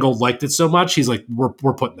 and Mangold liked it so much he's like, we're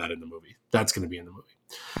putting that in the movie. That's going to be in the movie.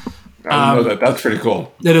 I didn't know that. That's pretty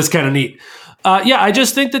cool. It is kind of neat. I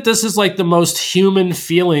just think that this is like the most human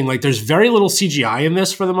feeling. Like there's very little CGI in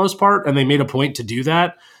this for the most part, and they made a point to do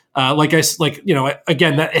that.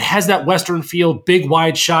 Again, that it has that Western feel, big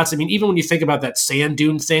wide shots. I mean, even when you think about that sand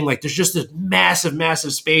dune thing, like there's just this massive,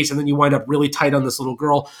 massive space, and then you wind up really tight on this little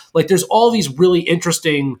girl. Like there's all these really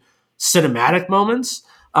interesting cinematic moments.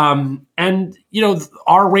 R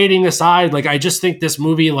rating aside, like I just think this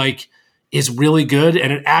movie like is really good,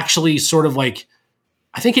 and it actually sort of like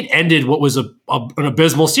I think it ended what was an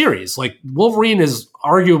abysmal series. Like Wolverine is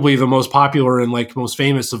arguably the most popular and like most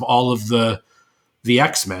famous of all of the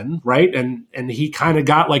X-Men, right? And he kind of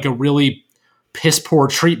got like a really piss poor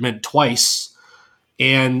treatment twice.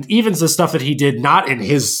 And even the stuff that he did not in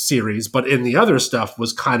his series, but in the other stuff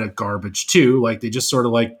was kind of garbage too. Like they just sort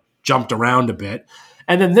of like jumped around a bit.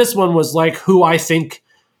 And then this one was like who I think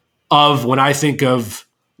of when I think of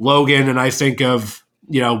Logan and I think of,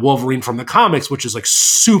 Wolverine from the comics, which is like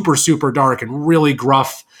super, super dark and really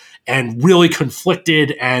gruff and really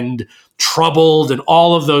conflicted and troubled and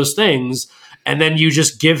all of those things. And then you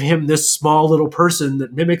just give him this small little person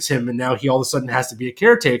that mimics him, and now he all of a sudden has to be a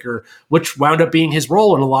caretaker, which wound up being his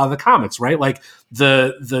role in a lot of the comics, right? Like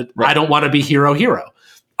the I don't want to be hero.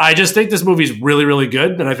 I just think this movie's really, really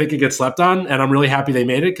good, and I think it gets slept on, and I'm really happy they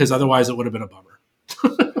made it because otherwise it would have been a bummer.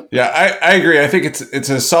 Yeah, I agree. I think it's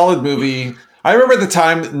a solid movie. I remember at the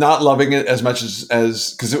time not loving it as much as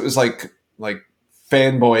because it was like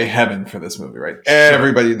fanboy heaven for this movie, right? Sure.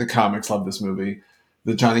 Everybody in the comics loved this movie.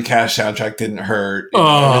 The Johnny Cash soundtrack didn't hurt.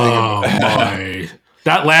 Oh, my.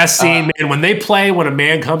 That last scene, man, when they play When a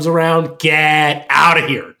Man Comes Around, get out of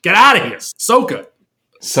here. Get out of here. So good.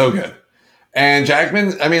 So good. And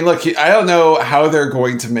Jackman, I mean, look, I don't know how they're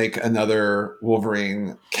going to make another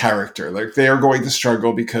Wolverine character. Like, they are going to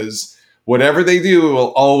struggle because whatever they do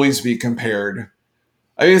will always be compared.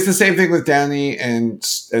 I mean, it's the same thing with Downey and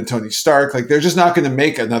Tony Stark. Like, they're just not going to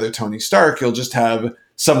make another Tony Stark. You'll just have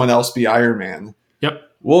someone else be Iron Man.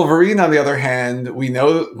 Yep. Wolverine, on the other hand, we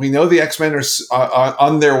know the X-Men are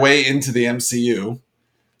on their way into the MCU.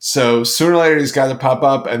 So sooner or later he's got to pop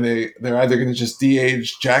up, and they're either going to just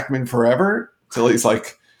de-age Jackman forever till he's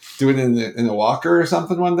like doing it in a walker or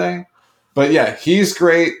something one day. But yeah, he's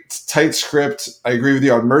great. Tight script. I agree with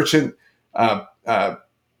you on Merchant. Patrick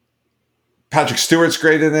Stewart's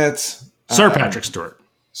great in it. Sir Patrick Stewart.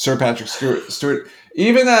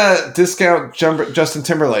 Even discount Justin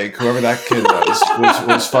Timberlake, whoever that kid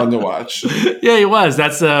was fun to watch. Yeah, he was.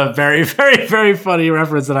 That's a very, very, very funny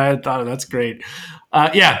reference that I had thought of. That's great.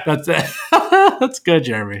 That's that's good,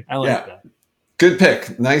 Jeremy. I like that. Good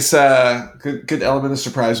pick. Nice, good element of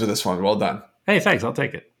surprise with this one. Well done. Hey, thanks. I'll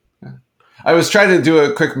take it. I was trying to do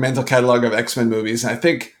a quick mental catalog of X-Men movies, and I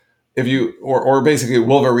think if you or basically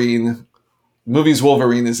Wolverine movies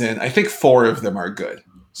Wolverine is in, I think 4 of them are good.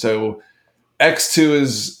 So X2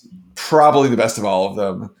 is probably the best of all of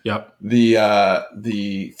them. Yep.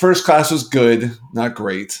 The First Class was good, not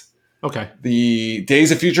great. Okay. The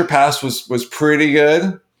Days of Future Past was pretty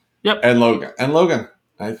good. Yep. And Logan.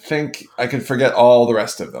 I think I could forget all the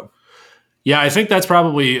rest of them. Yeah, I think that's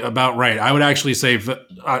probably about right. I would actually say,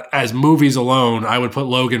 as movies alone, I would put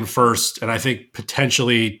Logan first, and I think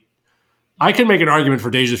potentially I can make an argument for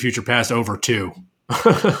Days of Future Past over 2.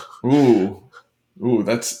 Ooh,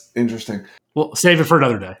 that's interesting. Well, save it for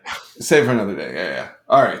another day. Save for another day. Yeah.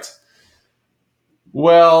 All right.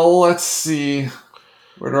 Well, let's see.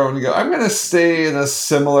 Where do I want to go? I'm going to stay in a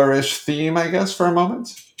similar-ish theme, I guess, for a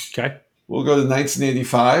moment. Okay. We'll go to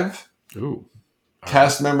 1985. Ooh.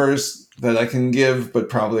 Cast members that I can give but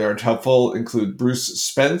probably aren't helpful include Bruce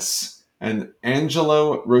Spence and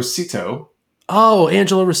Angelo Rossito. Oh,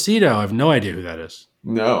 Angelo Rossito. I have no idea who that is.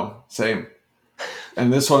 No, same.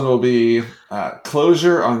 And this one will be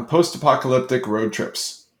Closure on Post-Apocalyptic Road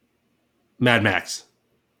Trips. Mad Max.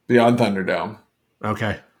 Beyond Thunderdome.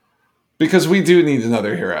 Okay. Because we do need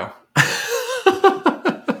another hero.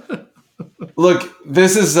 Look,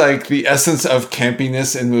 this is like the essence of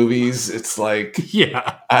campiness in movies. It's like,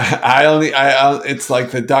 yeah, it's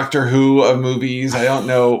like the Doctor Who of movies. I don't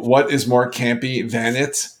know what is more campy than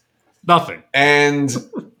it. Nothing. And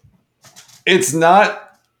it's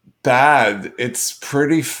not bad. It's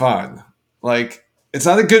pretty fun. Like, it's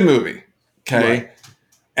not a good movie. Okay. Right.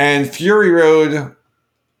 And Fury Road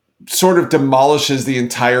sort of demolishes the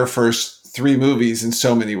entire first 3 movies in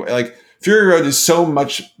so many ways. Like, Fury Road is so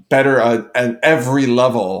much better at every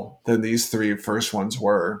level than these 3 first ones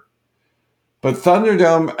were. But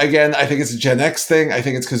Thunderdome, again, I think it's a Gen X thing. I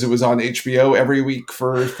think it's because it was on HBO every week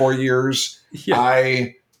for 4 years. Yeah.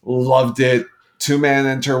 I loved it. 2-man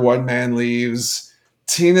enter, 1-man leaves.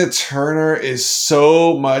 Tina Turner is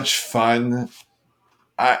so much fun.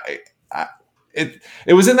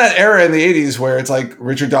 It was in that era in the 80s where it's like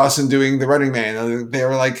Richard Dawson doing The Running Man. They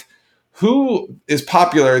were like, who is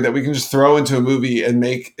popular that we can just throw into a movie and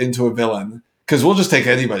make into a villain? Because we'll just take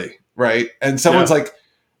anybody, right? And someone's like,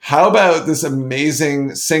 how about this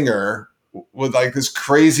amazing singer with like this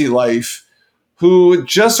crazy life who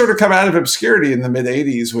just sort of come out of obscurity in the mid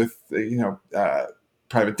 80s with,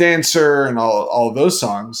 Private Dancer and all of those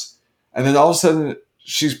songs. And then all of a sudden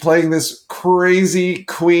she's playing this crazy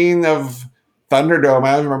queen of Thunderdome.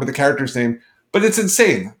 I don't remember the character's name. But it's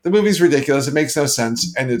insane. The movie's ridiculous. It makes no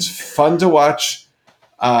sense. And it's fun to watch.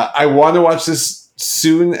 I want to watch this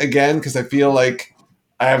soon again because I feel like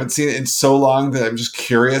I haven't seen it in so long that I'm just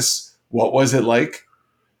curious. What was it like?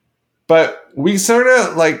 But we sort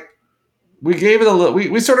of we gave it a little,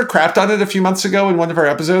 we sort of crapped on it a few months ago in one of our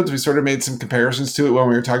episodes. We sort of made some comparisons to it when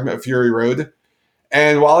we were talking about Fury Road.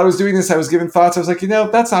 And while I was doing this, I was giving thoughts. I was like,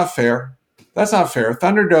 that's not fair. That's not fair.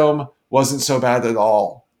 Thunderdome wasn't so bad at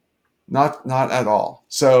all. Not at all.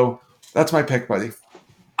 So that's my pick, buddy.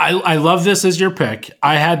 I love this as your pick.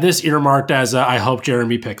 I had this earmarked as I hope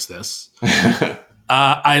Jeremy picks this.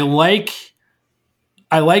 I like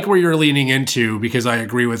where you're leaning into because I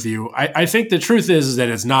agree with you. I think the truth is that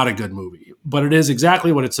it's not a good movie, but it is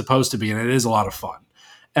exactly what it's supposed to be, and it is a lot of fun.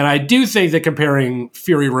 And I do think that comparing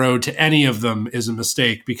Fury Road to any of them is a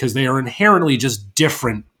mistake because they are inherently just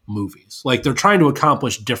different movies. Like they're trying to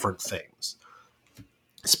accomplish different things.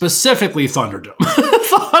 Specifically Thunderdome.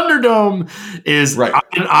 Thunderdome is an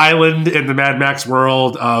island in the Mad Max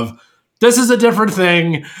world of this is a different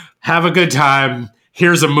thing. Have a good time.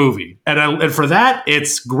 Here's a movie. And for that,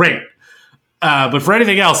 it's great. But for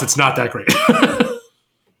anything else, it's not that great.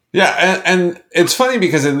 Yeah. And it's funny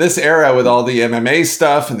because in this era with all the MMA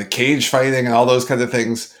stuff and the cage fighting and all those kinds of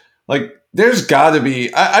things, like there's got to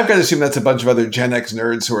be, I've got to assume that's a bunch of other Gen X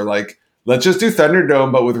nerds who are like, let's just do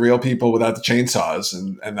Thunderdome, but with real people without the chainsaws.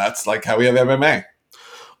 And that's like how we have MMA.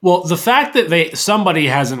 Well, the fact that somebody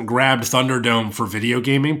hasn't grabbed Thunderdome for video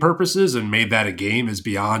gaming purposes and made that a game is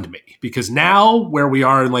beyond me. Because now where we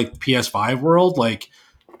are in like PS5 world,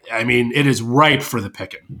 it is ripe for the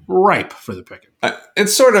picking. Ripe for the picking.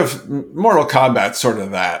 It's sort of Mortal Kombat, sort of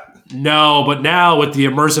that. No, but now with the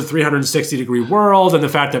immersive 360-degree world and the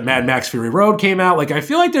fact that Mad Max Fury Road came out, I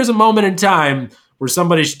feel like there's a moment in time where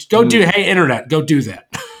somebody should go do, hey, internet, go do that.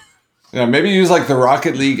 Yeah, maybe use the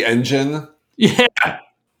Rocket League engine. Yeah.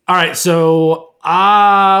 All right, so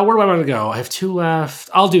where do I want to go? I have 2 left.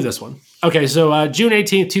 I'll do this one. Okay, so June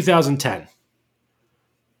 18th, 2010.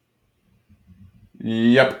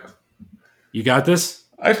 Yep. You got this?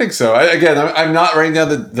 I think so. I'm not writing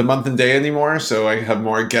down the month and day anymore, so I have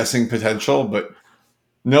more guessing potential. But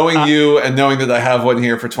knowing you and knowing that I have one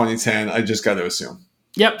here for 2010, I just got to assume.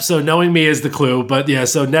 Yep. So knowing me is the clue. But yeah,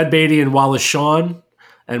 so Ned Beatty and Wallace Shawn.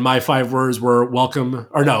 And my 5 words were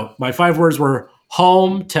my 5 words were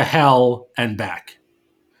home, to hell, and back.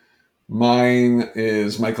 Mine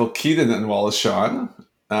is Michael Keaton and Wallace Shawn.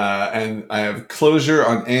 And I have closure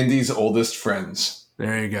on Andy's oldest friends.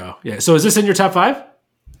 There you go. Yeah. So is this in your top 5?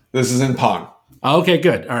 This is in Pong. Okay,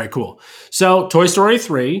 good. All right, cool. So Toy Story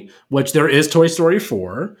 3, which there is Toy Story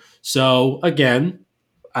 4. So again,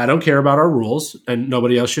 I don't care about our rules, and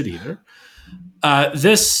nobody else should either.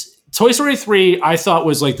 This Toy Story 3, I thought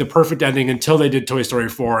was like the perfect ending until they did Toy Story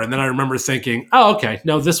 4. And then I remember thinking, oh, okay,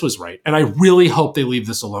 no, this was right. And I really hope they leave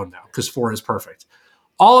this alone now because 4 is perfect.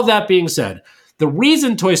 All of that being said, the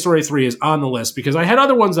reason Toy Story 3 is on the list, because I had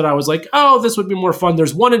other ones that I was like, oh, this would be more fun.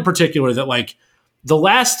 There's one in particular that like, the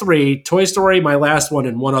last 3, Toy Story, my last one,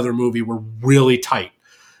 and one other movie were really tight.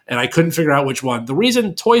 And I couldn't figure out which one. The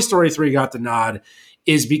reason Toy Story 3 got the nod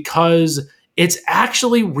is because it's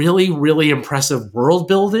actually really, really impressive world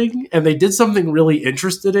building. And they did something really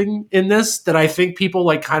interesting in this that I think people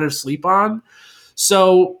like kind of sleep on.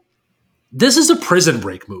 So this is a Prison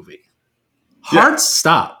Break movie. Hearts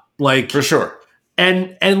stop. Like, for sure.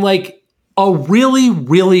 And like a really,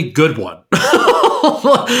 really good one.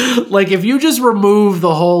 Like if you just remove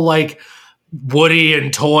the whole like Woody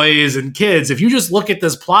and toys and kids, if you just look at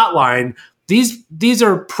this plot line, these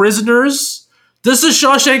are prisoners. This is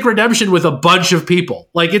Shawshank Redemption with a bunch of people.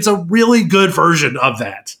 Like it's a really good version of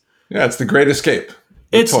that. Yeah, it's the Great Escape.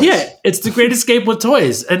 It's the Great Escape with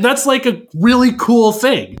toys. And that's like a really cool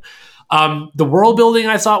thing. The world building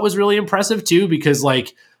I thought was really impressive too, because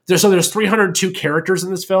like there's 302 characters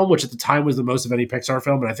in this film, which at the time was the most of any Pixar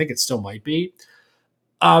film, but I think it still might be.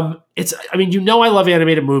 I love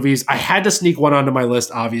animated movies. I had to sneak one onto my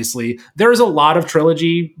list, obviously. There's a lot of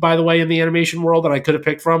trilogy, by the way, in the animation world that I could have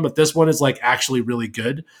picked from, but this one is like actually really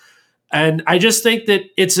good. And I just think that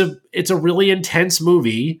it's a really intense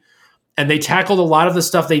movie, and they tackled a lot of the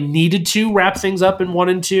stuff they needed to wrap things up in 1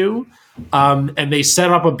 and 2. And they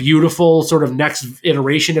set up a beautiful sort of next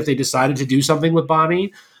iteration if they decided to do something with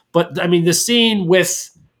Bonnie. But I mean, the scene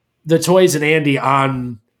with the toys and Andy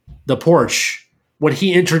on the porch when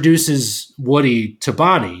he introduces Woody to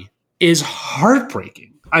Bonnie is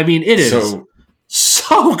heartbreaking. I mean, it is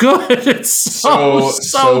so good. It's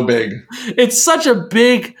so big. It's such a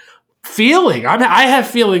big feeling. I have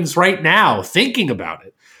feelings right now thinking about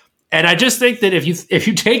it. And I just think that if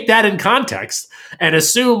you take that in context and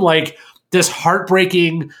assume like this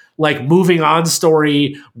heartbreaking, like moving on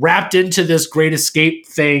story wrapped into this Great Escape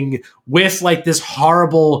thing with like this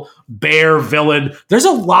horrible bear villain, there's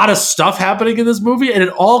a lot of stuff happening in this movie, and it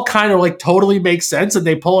all kind of like totally makes sense, and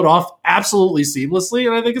they pull it off absolutely seamlessly.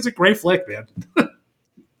 And I think it's a great flick, man.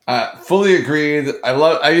 Fully agreed.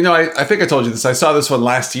 I think I told you this. I saw this one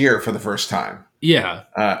last year for the first time. Yeah.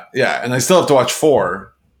 And I still have to watch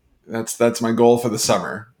 4. That's my goal for the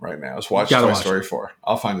summer right now is watch Toy Story 4.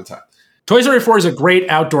 I'll find the time. Toy Story 4 is a great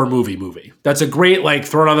outdoor movie. That's a great, like,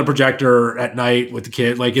 throw it on the projector at night with the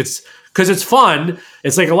kid. Like, it's because it's fun.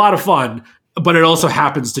 It's like a lot of fun, but it also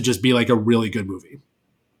happens to just be like a really good movie.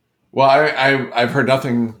 Well, I've heard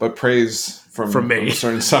nothing but praise from me,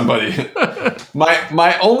 from somebody.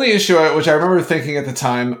 my only issue, which I remember thinking at the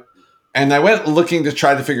time, and I went looking to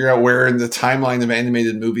try to figure out where in the timeline of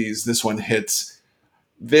animated movies this one hits.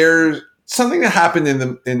 There's something that happened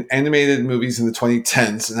in animated movies in the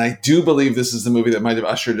 2010s, and I do believe this is the movie that might have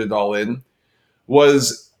ushered it all in,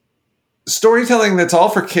 was storytelling that's all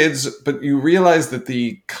for kids, but you realize that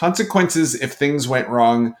the consequences if things went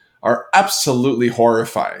wrong are absolutely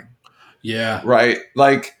horrifying. Yeah. Right?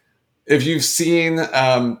 Like, if you've seen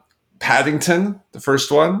Paddington, the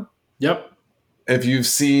first one. Yep. If you've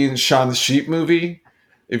seen Shaun the Sheep movie,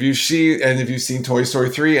 if you've seen Toy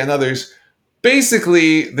Story 3 and others,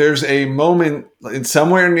 basically, there's a moment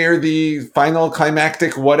somewhere near the final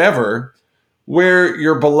climactic whatever where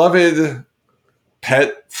your beloved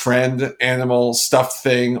pet, friend, animal, stuffed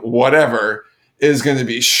thing, whatever, is going to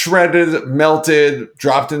be shredded, melted,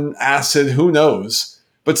 dropped in acid, who knows.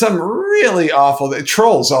 But some really awful...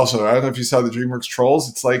 Trolls also. I don't know if you saw the DreamWorks Trolls.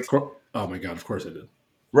 It's like... Oh my God, of course I did.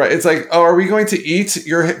 Right. It's like, oh, are we going to eat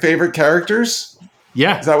your favorite characters?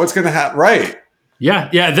 Yeah. Is that what's going to happen? Right.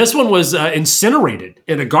 Yeah. This one was incinerated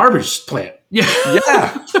in a garbage plant. Yeah.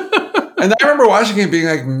 Yeah. And I remember watching it being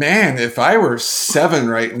like, man, if I were 7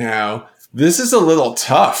 right now, this is a little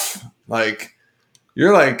tough. Like,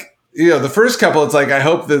 you're like the first couple, it's like I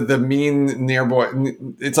hope the mean nearby.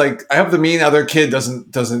 It's like I hope the mean other kid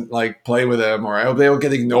doesn't like play with him, or I hope they don't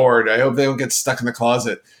get ignored. I hope they don't get stuck in the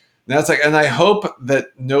closet. And that's like, and I hope that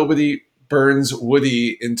nobody burns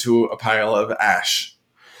Woody into a pile of ash.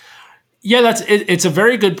 Yeah, that's it. It's a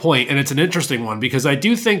very good point, and it's an interesting one because I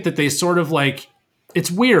do think that they sort of like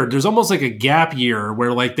it's weird. There's almost like a gap year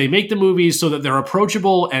where like they make the movies so that they're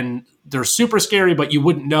approachable and they're super scary, but you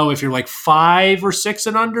wouldn't know if you're like 5 or 6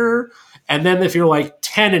 and under. And then if you're like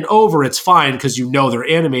 10 and over, it's fine because you know they're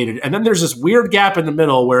animated. And then there's this weird gap in the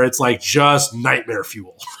middle where it's like just nightmare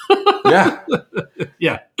fuel. Yeah.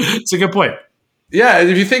 Yeah, it's a good point. Yeah, and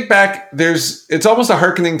if you think back, it's almost a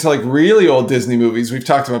hearkening to like really old Disney movies we've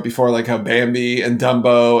talked about before, like how Bambi and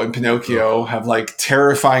Dumbo and Pinocchio have like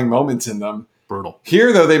terrifying moments in them. Brutal.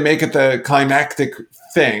 Here, though, they make it the climactic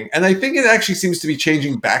thing, and I think it actually seems to be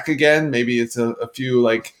changing back again. Maybe it's a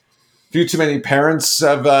few too many parents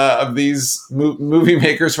of these movie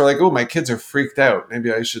makers who are like, oh, my kids are freaked out.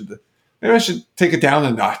 Maybe I should take it down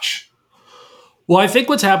a notch. Well, I think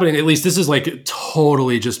what's happening, at least this is like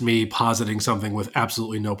totally just me positing something with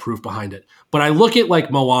absolutely no proof behind it. But I look at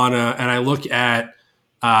like Moana and I look at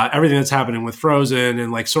everything that's happening with Frozen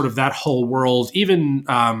and like sort of that whole world, even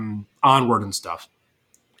Onward and stuff.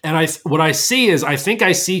 And what I see is I think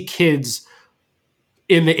I see kids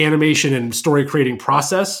in the animation and story creating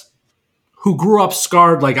process who grew up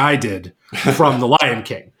scarred like I did from The Lion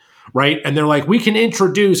King, right? And they're like, we can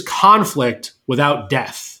introduce conflict without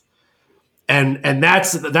death. And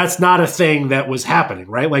that's not a thing that was happening,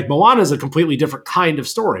 right? Like Moana is a completely different kind of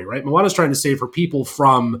story, right? Moana's trying to save her people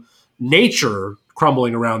from nature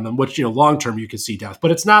crumbling around them, which, long term you could see death.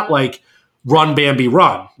 But it's not like run Bambi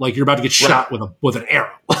run, like you're about to get shot with an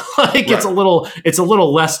arrow. Like it's a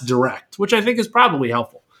little less direct, which I think is probably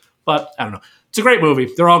helpful. But I don't know. It's a great movie.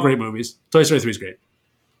 They're all great movies. Toy Story 3 is great.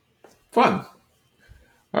 Fun.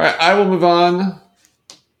 All right, I will move on.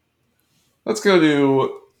 Let's go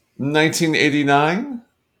to 1989.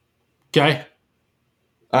 Okay.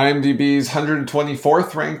 IMDb's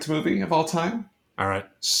 124th ranked movie of all time. All right.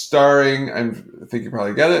 Starring, I think you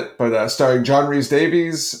probably get it, but starring John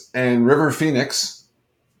Rhys-Davies and River Phoenix.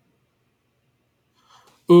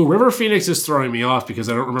 Ooh, River Phoenix is throwing me off because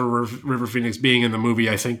I don't remember River Phoenix being in the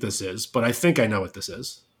movie I think this is, but I think I know what this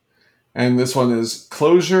is. And this one is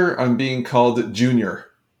Closure on Being Called Junior.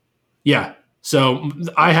 Yeah. So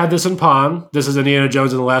I had this in Palm. This is Indiana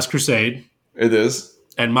Jones and the Last Crusade. It is.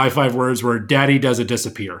 And my 5 words were, Daddy does a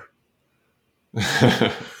disappear.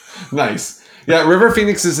 Nice. Yeah, River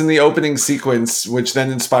Phoenix is in the opening sequence, which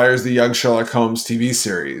then inspires the Young Sherlock Holmes TV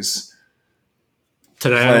series.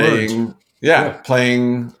 Today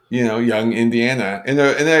playing, young Indiana in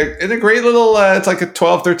a great little, it's like a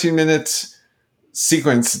 12, 13 minute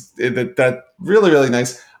sequence that really, really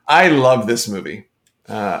nice. I love this movie.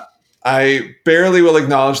 I barely will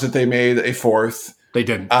acknowledge that they made a 4th. They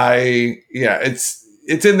didn't.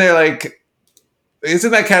 It's in there like, it's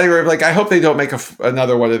in that category of like, I hope they don't make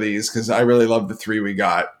another one of these because I really love the 3 we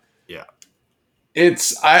got. Yeah.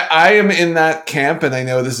 I am in that camp, and I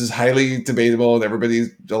know this is highly debatable and a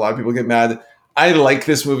lot of people get mad. I like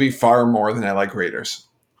this movie far more than I like Raiders.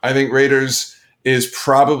 I think Raiders is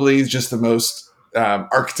probably just the most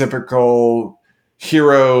archetypical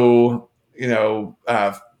hero,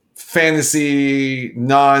 fantasy,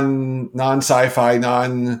 non-sci-fi,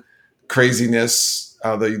 non-craziness,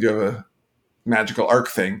 although you do have a magical arc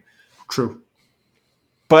thing. True.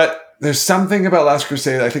 But there's something about Last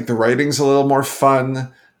Crusade. I think the writing's a little more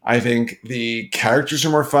fun. I think the characters are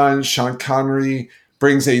more fun. Sean Connery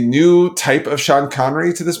brings a new type of Sean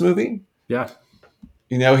Connery to this movie. Yeah.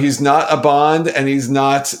 He's not a Bond, and he's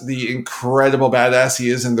not the incredible badass he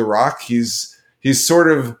is in The Rock. He's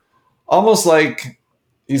sort of almost like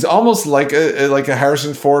a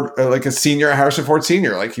Harrison Ford, like a senior Harrison Ford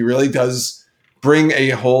senior. Like he really does bring a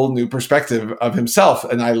whole new perspective of himself,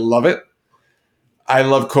 and I love it. I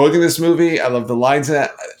love quoting this movie. I love the lines in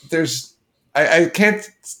it. I can't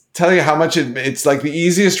tell you how much it's like the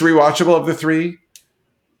easiest rewatchable of the 3.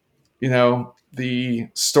 The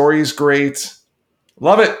story's great.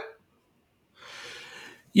 Love it.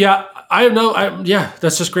 Yeah,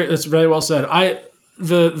 that's just great. That's very well said.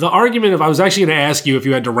 The argument of I was actually going to ask you if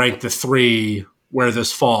you had to rank the 3 where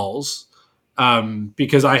this falls,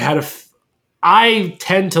 because I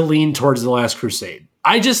tend to lean towards The Last Crusade.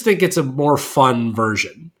 I just think it's a more fun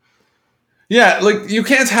version. Yeah, like you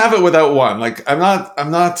can't have it without one. Like I'm not.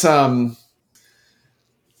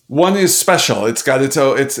 One is special. It's got its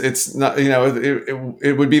own. It's not.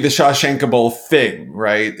 It would be the Shawshankable thing,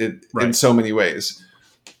 right? In so many ways.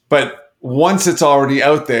 But once it's already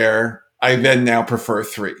out there, I then now prefer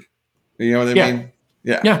 3. You know what I Yeah. mean?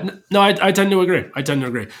 Yeah. Yeah, no, I tend to agree.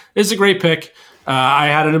 It's a great pick. I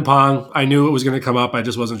had it in Pong. I knew it was going to come up. I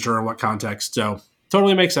just wasn't sure in what context. So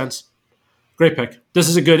totally makes sense. Great pick.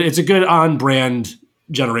 It's a good on brand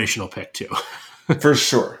generational pick too. For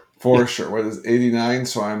sure. For sure. What is 89?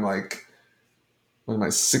 So I'm like, what am I,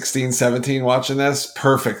 16, 17 watching this?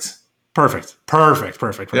 Perfect.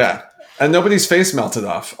 Perfect. Yeah. And nobody's face melted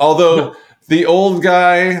off. Although the old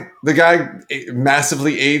guy, the guy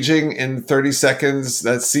massively aging in 30 seconds,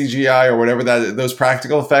 that CGI or whatever those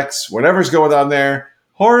practical effects, whatever's going on there,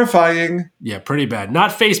 horrifying. Yeah, pretty bad.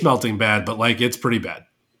 Not face melting bad, but like it's pretty bad.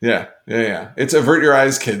 Yeah. It's avert your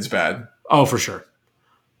eyes, kids bad. Oh, for sure.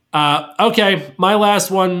 Okay, my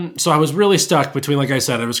last one. So I was really stuck between, like I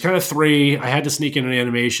said, it was kind of three. I had to sneak in an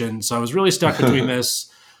animation. So I was really stuck between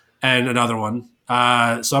this and another one. So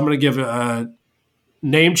I'm going to give a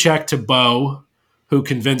name check to Bo, who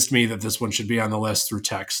convinced me that this one should be on the list through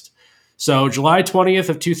text. So July 20th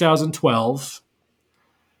of 2012.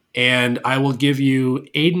 And I will give you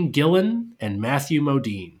Aidan Gillen and Matthew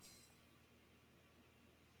Modine.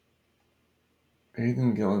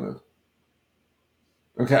 Aidan Gillen.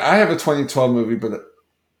 Okay, I have a 2012 movie, but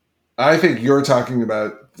I think you're talking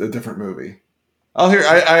about a different movie. I'll hear.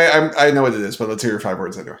 I know what it is, but let's hear your 5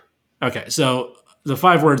 words anyway. Okay, so the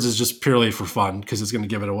 5 words is just purely for fun because it's going to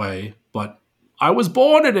give it away. But I was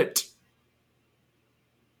born in it.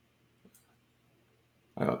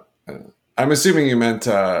 I don't know. I'm assuming you meant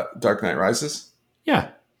Dark Knight Rises. Yeah.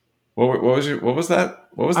 What was that?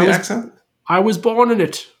 What was the accent? I was born in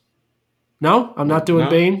it. No, I'm not doing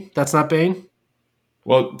Bane. That's not Bane.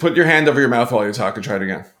 Well, put your hand over your mouth while you talk and try it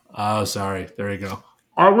again. Oh, sorry. There you go.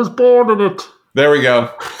 I was born in it. There we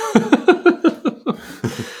go.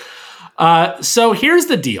 So here's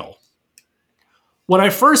the deal. When I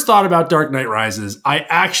first thought about Dark Knight Rises, I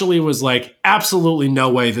actually was like, absolutely no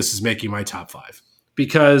way this is making my top 5.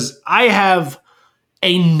 Because I have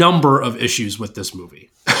a number of issues with this movie.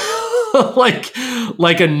 like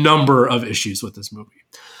a number of issues with this movie.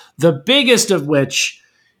 The biggest of which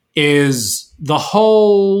is the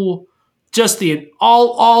whole, just the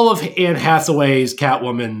all of Anne Hathaway's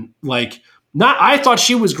Catwoman. I thought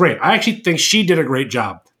she was great. I actually think she did a great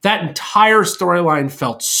job. That entire storyline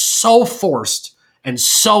felt so forced and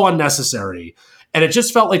so unnecessary. And it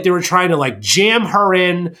just felt like they were trying to jam her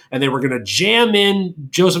in, and they were going to jam in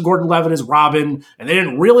Joseph Gordon-Levitt as Robin, and they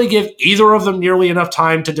didn't really give either of them nearly enough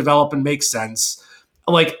time to develop and make sense.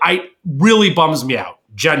 I really bums me out,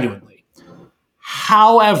 genuinely.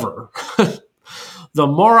 However, the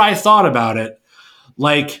more I thought about it,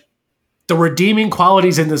 the redeeming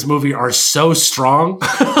qualities in this movie are so strong.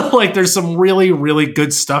 There's some really, really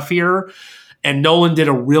good stuff here. And Nolan did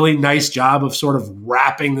a really nice job of sort of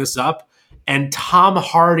wrapping this up. And Tom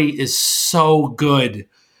Hardy is so good.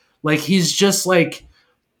 He's just Bane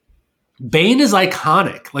is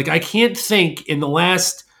iconic. I can't think in the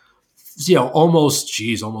last,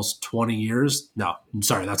 almost 20 years. No, I'm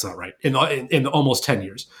sorry, that's not right. In almost 10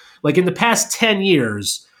 years. In the past 10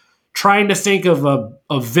 years, trying to think of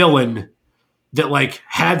a villain that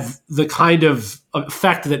had the kind of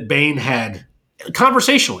effect that Bane had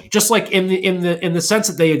conversationally, just in the sense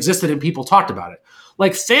that they existed and people talked about it.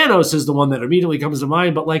 Thanos is the one that immediately comes to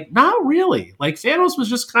mind, but not really. Thanos was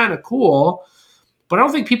just kind of cool, but I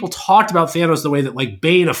don't think people talked about Thanos the way that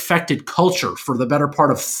Bane affected culture for the better part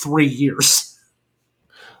of 3 years.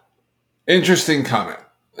 Interesting comment.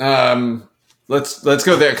 Let's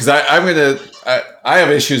go there because I have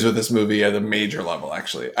issues with this movie at a major level.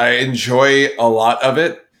 Actually, I enjoy a lot of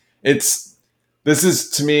it. This is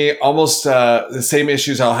to me almost the same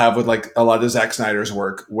issues I'll have with a lot of Zack Snyder's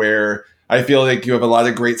work, where I feel like you have a lot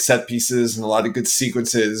of great set pieces and a lot of good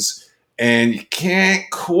sequences, and you can't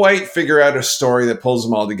quite figure out a story that pulls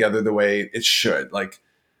them all together the way it should.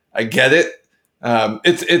 I get it.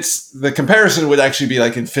 It's the comparison would actually be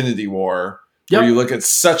Infinity War, where you look at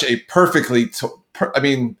such a perfectly.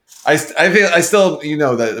 I still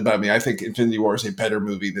that about me. I think Infinity War is a better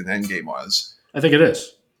movie than Endgame was. I think it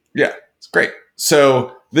is. Yeah, it's great.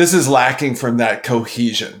 So this is lacking from that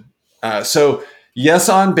cohesion. So yes,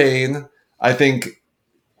 on Bane, I think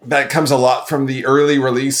that comes a lot from the early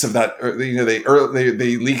release of that.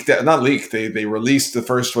 They leaked that, not leaked. They released the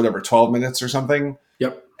first 12 minutes or something.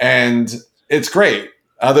 Yep. And it's great.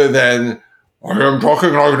 Other than I am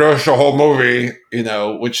talking like this the whole movie,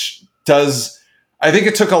 which does. I think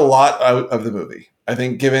it took a lot out of the movie. I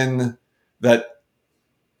think given that.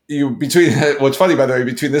 What's funny, by the way,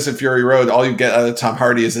 between this and Fury Road, all you get out of Tom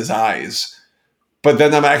Hardy is his eyes. But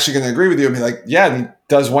then I'm actually going to agree with you and be yeah, he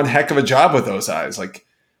does one heck of a job with those eyes.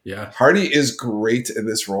 Yeah, Hardy is great in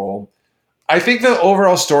this role. I think the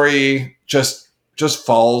overall story just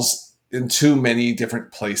falls in too many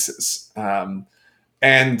different places.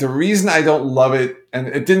 And the reason I don't love it, and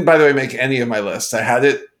it didn't, by the way, make any of my lists. I had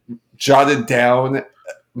it jotted down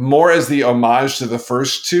more as the homage to the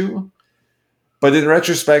first two. But in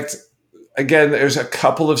retrospect, again, there's a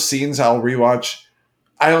couple of scenes I'll rewatch.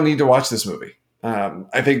 I don't need to watch this movie.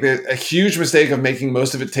 I think that a huge mistake of making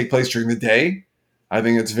most of it take place during the day. I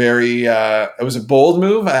think it's very, it was a bold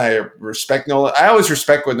move. I respect Nolan. I always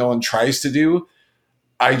respect what Nolan tries to do.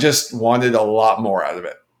 I just wanted a lot more out of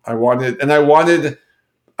it. I wanted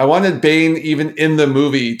Bane, even in the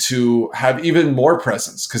movie, to have even more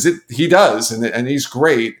presence, because he does, and he's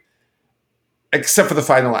great, except for the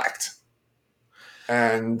final act.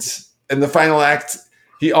 And in the final act,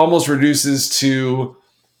 he almost reduces to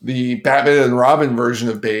the Batman and Robin version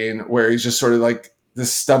of Bane, where he's just sort of like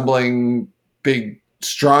this stumbling, big,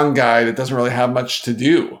 strong guy that doesn't really have much to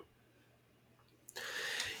do.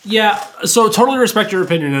 Yeah, so totally respect your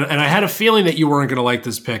opinion, and I had a feeling that you weren't going to like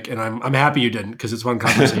this pick, and I'm happy you didn't, because it's fun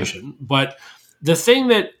conversation. But the thing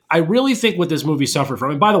that I really think what this movie suffered from,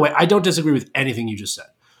 and by the way, I don't disagree with anything you just said,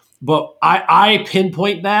 but I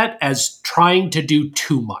pinpoint that as trying to do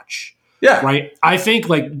too much. Yeah. Right? I think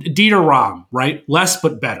like Dieter Rahm, right? Less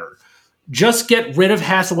but better. Just get rid of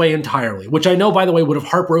Hathaway entirely, which I know, by the way, would have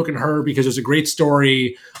heartbroken her, because there's a great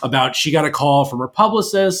story about she got a call from her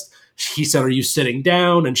publicist. He said, "Are you sitting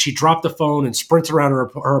down?" And she dropped the phone and sprints around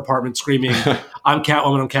her apartment screaming, "I'm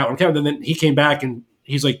Catwoman, I'm Catwoman, I'm Catwoman." And then he came back and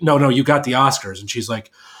he's like, no, you got the Oscars. And she's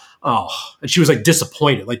like, oh. And she was like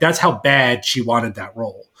disappointed. Like, that's how bad she wanted that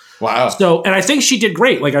role. Wow. So, and I think she did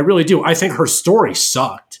great. Like, I really do. I think her story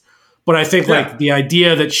sucked. But I think like the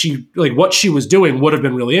idea that she, like what she was doing would have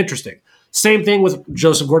been really interesting. Same thing with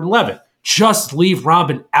Joseph Gordon-Levitt. Just leave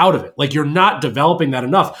Robin out of it. Like, you're not developing that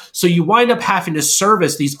enough. So you wind up having to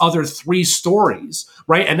service these other three stories,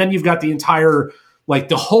 right? And then you've got the entire, like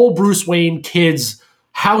the whole Bruce Wayne kids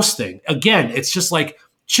house thing. Again, it's just like,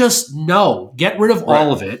 just no, get rid of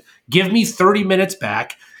all of it. Give me 30 minutes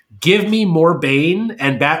back. Give me more Bane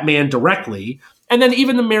and Batman directly. And then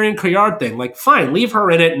even the Marion Cotillard thing, like, fine, leave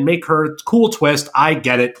her in it and make her cool twist. I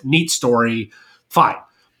get it. Neat story. Fine.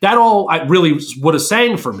 That all I really would have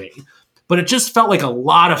sang for me. But it just felt like a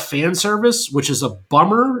lot of fan service, which is a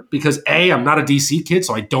bummer because A, I'm not a DC kid,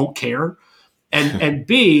 so I don't care. And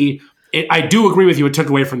B, I do agree with you, it took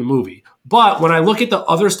away from the movie. But when I look at the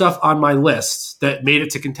other stuff on my list that made it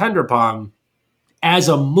to Contender Pong, as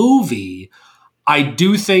a movie, I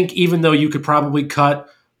do think even though you could probably cut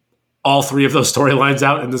all three of those storylines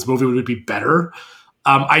out and this movie would be better,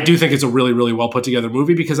 I do think it's a really, really well put together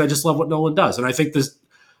movie because I just love what Nolan does. And I think this,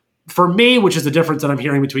 for me, which is the difference that I'm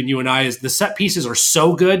hearing between you and I, is the set pieces are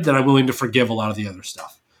so good that I'm willing to forgive a lot of the other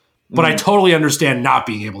stuff. But I totally understand not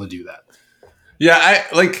being able to do that. Yeah, I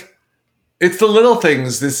like it's the little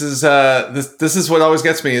things. This is this is what always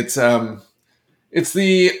gets me. It's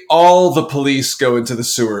the all the police go into the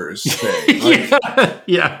sewers thing. Like,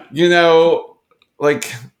 yeah. You know,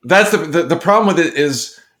 like that's the problem with it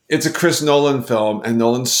is it's a Chris Nolan film and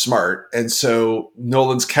Nolan's smart. And so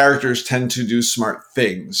Nolan's characters tend to do smart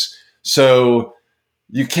things. So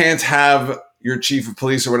you can't have your chief of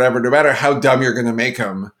police or whatever, no matter how dumb you're going to make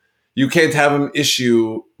him, you can't have him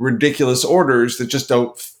issue ridiculous orders that just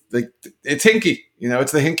don't, like, it's hinky, you know,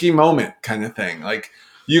 it's the hinky moment kind of thing. Like,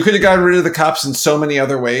 you could have gotten rid of the cops in so many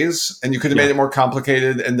other ways and you could have made it more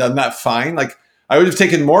complicated and done that fine. Like, I would have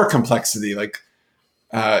taken more complexity, like,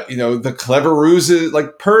 you know, the clever ruses,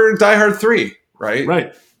 like per Die Hard 3, right?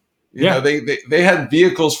 Right. You know, they had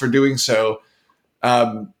vehicles for doing so.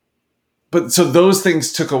 But so those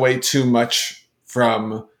things took away too much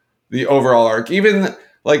from the overall arc. Even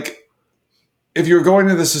like if you're going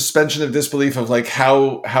to the suspension of disbelief of like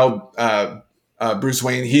how Bruce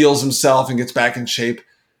Wayne heals himself and gets back in shape,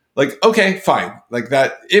 like, okay, fine. Like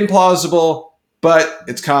that implausible, but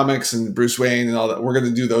it's comics and Bruce Wayne and all that. We're going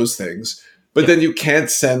to do those things. But then you can't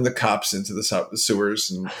send the cops into the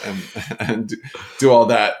sewers and do all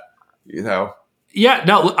that, you know? Yeah,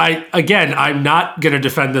 no, I'm not going to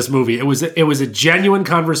defend this movie. It was a genuine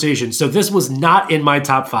conversation. So this was not in my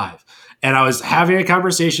top 5. And I was having a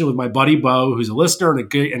conversation with my buddy Bo, who's a listener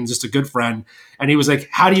and just a good friend. And he was like,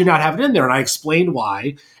 how do you not have it in there? And I explained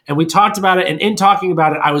why. And we talked about it. And in talking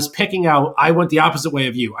about it, I went the opposite way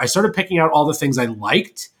of you. I started picking out all the things I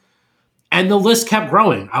liked. And the list kept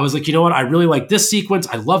growing. I was like, you know what? I really like this sequence.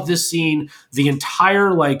 I love this scene. The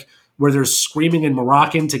entire, like, where they're screaming in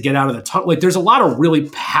Moroccan to get out of the tunnel. Like, there's a lot of really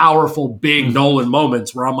powerful, big Nolan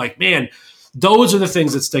moments where I'm like, man, those are the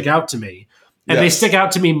things that stick out to me. And they stick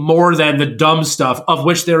out to me more than the dumb stuff, of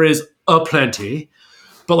which there is a plenty.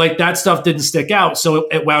 But like that stuff didn't stick out, so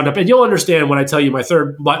it wound up. And you'll understand when I tell you my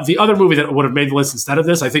third, but the other movie that would have made the list instead of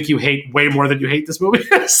this, I think you hate way more than you hate this movie.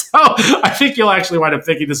 So I think you'll actually wind up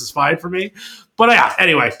thinking this is fine for me. But yeah,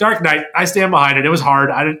 anyway, Dark Knight, I stand behind it. It was hard.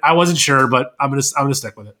 I wasn't sure, but I'm gonna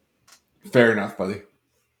stick with it. Fair enough, buddy.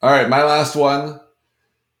 All right, my last one,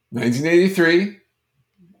 1983,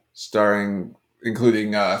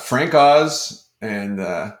 including Frank Oz and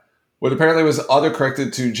what apparently was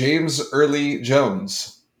autocorrected to James Early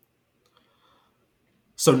Jones.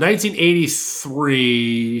 So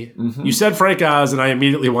 1983, you said Frank Oz, and I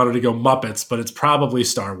immediately wanted to go Muppets, but it's probably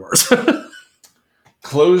Star Wars.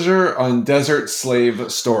 Closure on Desert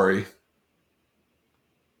Slave Story.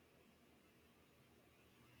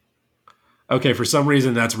 Okay, for some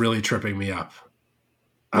reason, that's really tripping me up.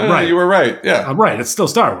 I'm right. You were right. Yeah. I'm right. It's still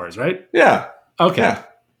Star Wars, right? Yeah. Okay. Yeah.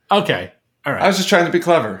 Okay. All right. I was just trying to be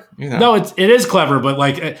clever. No, it is clever, but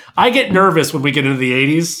like I get nervous when we get into the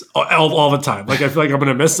 80s all the time. Like I feel like I'm going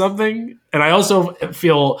to miss something, and I also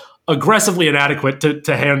feel aggressively inadequate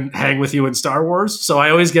to hang with you in Star Wars. So I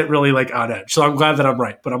always get really like on edge. So I'm glad that I'm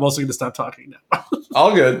right, but I'm also going to stop talking now.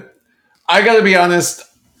 All good. I got to be honest.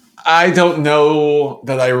 I don't know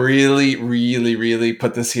that I really, really, really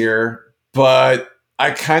put this here, but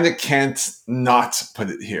I kind of can't not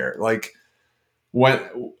put it here. Like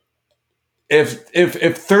if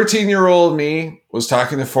 13-year-old me was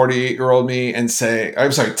talking to 48-year-old me and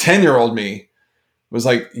 10-year-old me was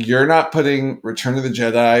like, you're not putting Return of the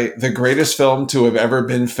Jedi, the greatest film to have ever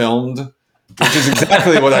been filmed, which is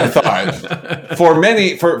exactly what I thought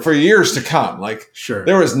for years to come. Like, sure,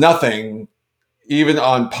 there was nothing even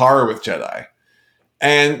on par with Jedi.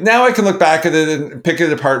 And now I can look back at it and pick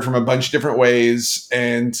it apart from a bunch of different ways.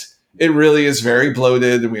 And it really is very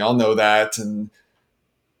bloated. And we all know that. And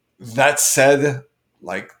that said,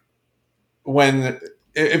 like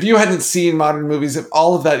if you hadn't seen modern movies, if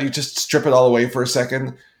all of that, you just strip it all away for a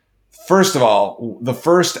second. First of all, the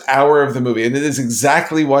first hour of the movie, and it is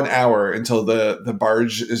exactly 1 hour until the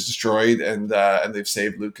barge is destroyed and they've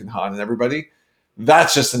saved Luke and Han and everybody.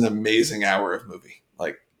 That's just an amazing hour of movie.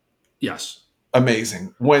 Like, yes,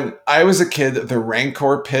 amazing. When I was a kid, the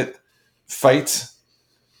Rancor pit fight,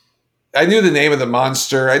 I knew the name of the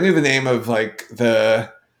monster. I knew the name of like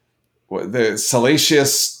the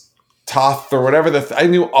Salacious Toth or whatever. I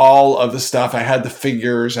knew all of the stuff. I had the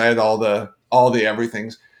figures. I had all the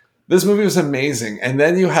everythings. This movie was amazing. And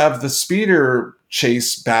then you have the speeder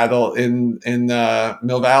chase battle in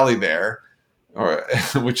Mill Valley there,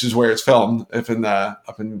 which is where it's filmed,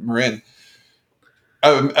 up in Marin.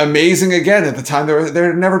 Amazing again. At the time, there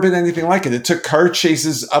had never been anything like it. It took car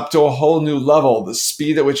chases up to a whole new level. The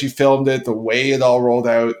speed at which he filmed it, the way it all rolled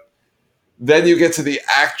out. Then you get to the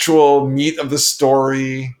actual meat of the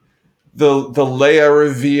story, the Leia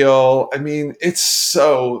reveal. I mean, it's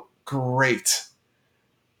so great.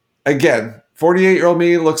 Again, 48-year-old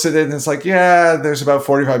me looks at it and it's like, yeah, there's about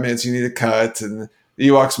 45 minutes you need to cut, and the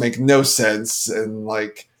Ewoks make no sense, and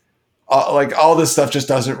like all this stuff just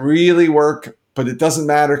doesn't really work. But it doesn't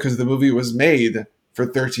matter because the movie was made for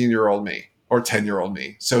 13-year-old me or 10-year-old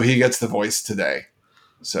me, so he gets the voice today.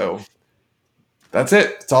 So that's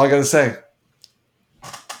it. That's all I got to say.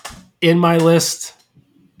 In my list,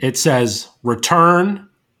 it says Return,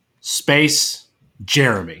 Space,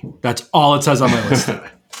 Jeremy. That's all it says on my list today.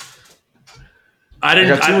 I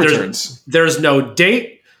got two returns. There's no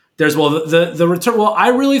date. There's the return. Well, I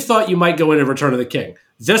really thought you might go into Return of the King.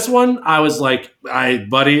 This one, I was like,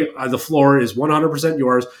 buddy, the floor is 100%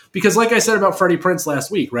 yours. Because like I said about Freddie Prinze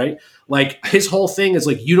last week, right? Like his whole thing is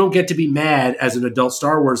like, you don't get to be mad as an adult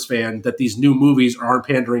Star Wars fan that these new movies aren't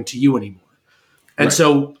pandering to you anymore. And right.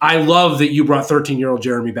 So I love that you brought 13-year-old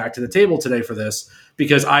Jeremy back to the table today for this,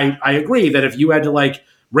 because I agree that if you had to like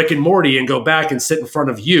Rick and Morty and go back and sit in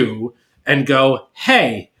front of you and go,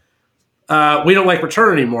 hey, we don't like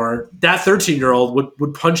Return anymore, that 13-year-old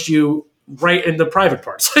would punch you right in the private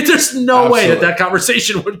parts. Like, there's no way that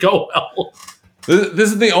conversation would go well.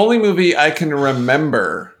 This is the only movie I can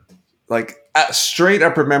remember, like straight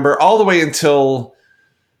up remember, all the way until,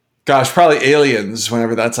 gosh, probably Aliens,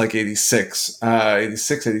 whenever that's like 86,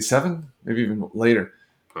 87, maybe even later.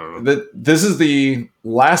 This is the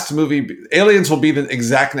last movie. Aliens will be the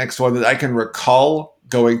exact next one that I can recall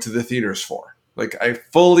going to the theaters for. Like, I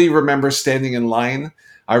fully remember standing in line.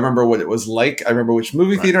 I remember what it was like. I remember which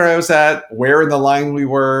movie theater I was at, where in the line we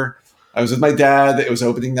were. I was with my dad. It was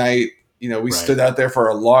opening night. You know, we stood out there for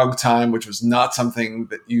a long time, which was not something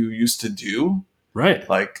that you used to do. Right.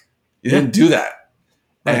 Like, you didn't do that.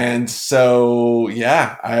 Right. And so,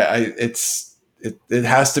 yeah, it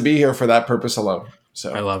has to be here for that purpose alone.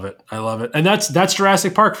 So I love it. I love it. And that's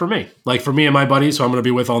Jurassic Park for me. Like for me and my buddies who I'm going to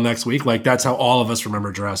be with all next week, like that's how all of us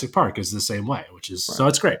remember Jurassic Park is the same way, which is, so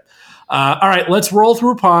it's great. All right, let's roll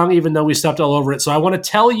through Pong, even though we stepped all over it. So I want to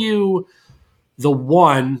tell you the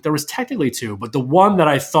one, there was technically two, but the one that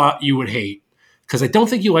I thought you would hate, because I don't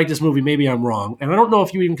think you like this movie. Maybe I'm wrong. And I don't know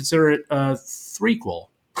if you even consider it a threequel.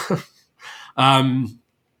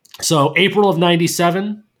 So April of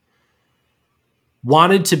 97,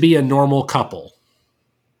 Wanted to Be a Normal Couple.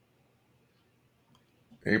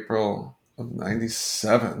 April of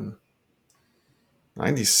 97.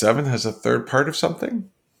 97 has a third part of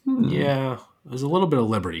something? Yeah, there's a little bit of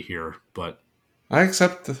liberty here, but I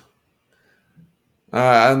accept.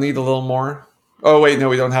 I need a little more. Oh wait, no,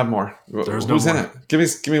 we don't have more. There's Who's no in more. it?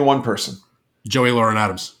 Give me one person. Joey Lauren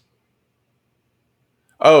Adams.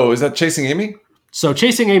 Oh, is that Chasing Amy? So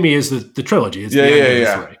Chasing Amy is the trilogy. It's Yeah, the yeah, end of the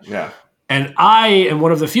yeah, three. yeah. And I am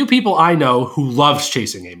one of the few people I know who loves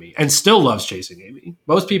Chasing Amy and still loves Chasing Amy.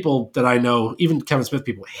 Most people that I know, even Kevin Smith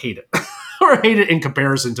people, hate it or hate it in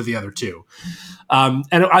comparison to the other two.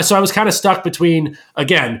 So I was kind of stuck between,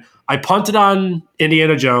 again, I punted on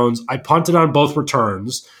Indiana Jones. I punted on both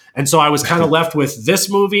Returns. And so I was kind of left with this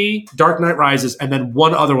movie, Dark Knight Rises, and then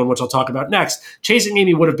one other one, which I'll talk about next. Chasing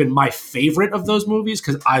Amy would have been my favorite of those movies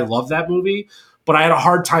because I love that movie. But I had a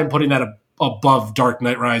hard time putting that above Dark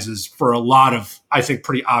Knight Rises for a lot of, I think,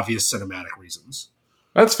 pretty obvious cinematic reasons.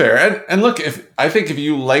 That's fair. And look, I think if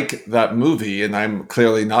you like that movie, and I'm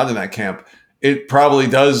clearly not in that camp, it probably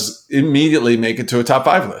does immediately make it to a top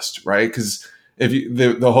 5 list, right? Because if you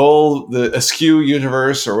the Askew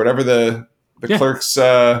universe or whatever the Clerks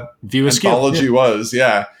View Askew anthology was,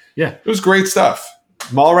 yeah, it was great stuff.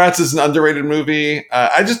 Mallrats is an underrated movie.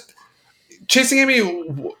 Chasing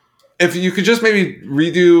Amy. If you could just maybe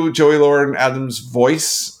redo Joey Lauren Adams'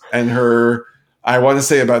 voice and her, I want to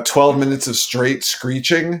say about 12 minutes of straight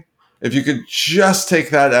screeching. If you could just take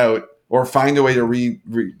that out or find a way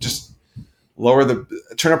to just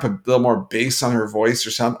turn up a little more bass on her voice or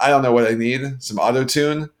something. I don't know what I need. Some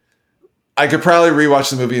auto-tune. I could probably rewatch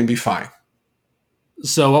the movie and be fine.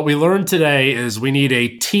 So what we learned today is we need a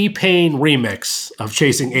T-Pain remix of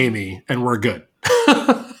Chasing Amy and we're good.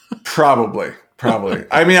 Probably.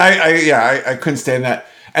 I mean, I couldn't stand that,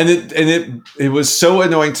 and it was so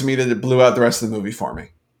annoying to me that it blew out the rest of the movie for me.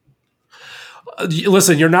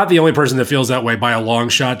 Listen, you're not the only person that feels that way by a long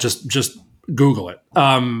shot. Just Google it.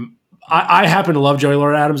 I happen to love Joey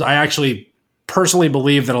Lauren Adams. I actually personally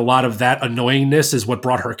believe that a lot of that annoyingness is what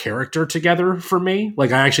brought her character together for me.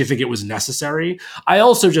 Like, I actually think it was necessary. I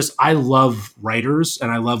love writers, and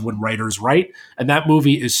I love when writers write, and that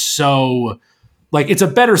movie is so. Like, it's a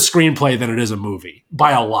better screenplay than it is a movie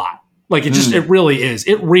by a lot. Like, it really is.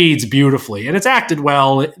 It reads beautifully and it's acted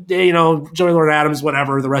well. Joey Lauren Adams,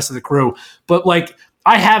 whatever, the rest of the crew. But like,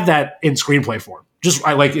 I have that in screenplay form.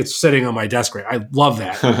 I like it's sitting on my desk right. I love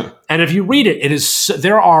that. And if you read it,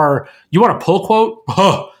 you want a pull quote?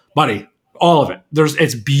 Oh, buddy, all of it.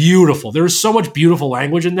 It's beautiful. There's so much beautiful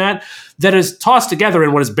language in that is tossed together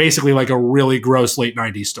in what is basically like a really gross late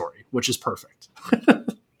 90s story, which is perfect.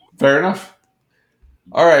 Fair enough.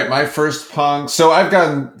 All right, my first Pong. So I've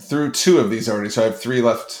gotten through 2 of these already, so I have 3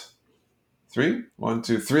 left. 3? 1,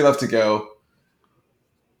 2, 3 left to go.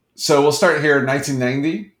 So we'll start here in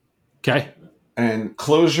 1990. Okay. And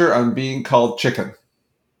Closure on Being Called Chicken.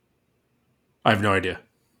 I have no idea.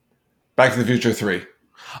 Back to the Future 3.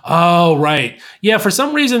 Oh, right. Yeah, for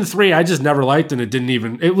some reason 3 I just never liked, and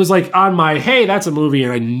it was like on my, hey, that's a movie,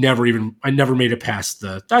 and I never made it past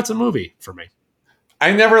that's a movie for me.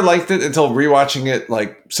 I never liked it until rewatching it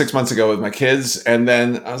like 6 months ago with my kids. And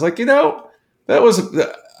then I was like, that was,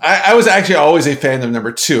 I was actually always a fan of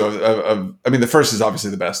number 2 I mean, the first is obviously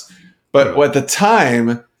the best, but at the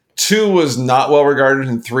time 2 was not well regarded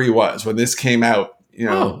and 3 was when this came out,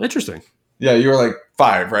 Oh, interesting. Yeah. You were like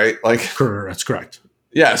 5, right? Like, that's correct.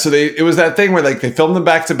 Yeah. So it was that thing where like they filmed them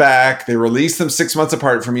back to back. They released them 6 months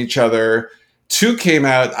apart from each other. 2 came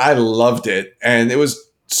out. I loved it. And it was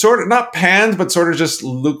sort of not panned, but sort of just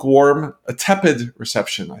lukewarm, a tepid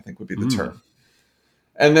reception, I think would be the term.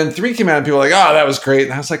 And then 3 came out and people were like, oh, that was great.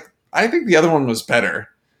 And I was like, I think the other one was better.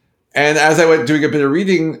 And as I went doing a bit of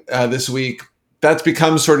reading this week, that's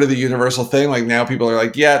become sort of the universal thing. Like now people are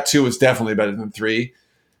like, yeah, 2 is definitely better than 3.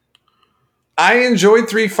 I enjoyed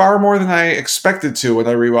 3 far more than I expected to when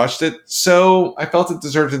I rewatched it. So I felt it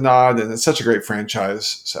deserved a nod, and it's such a great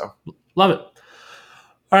franchise. So love it.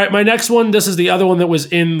 All right, my next one, this is the other one that was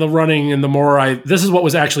in the running, and this is what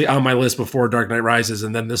was actually on my list before Dark Knight Rises,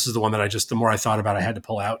 and then this is the one that the more I thought about, I had to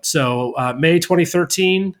pull out. So May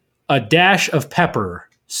 2013, A Dash of Pepper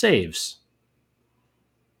Saves.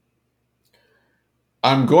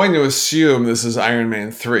 I'm going to assume this is Iron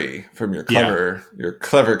Man 3 from your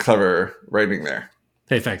clever writing there.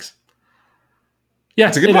 Hey, thanks. Yeah,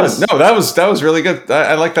 it's a good one. No, that was really good.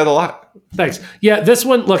 I like that a lot. Thanks. Yeah, this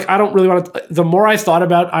one, look, I don't really want to. The more I thought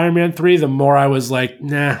about Iron Man 3, the more I was like,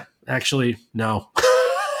 nah, actually, no.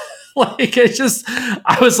 Like, it's just,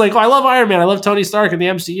 I was like, oh, I love Iron Man. I love Tony Stark in the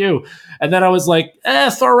MCU. And then I was like,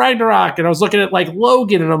 Thor Ragnarok. And I was looking at like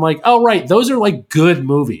Logan, and I'm like, oh, right, those are like good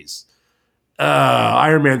movies.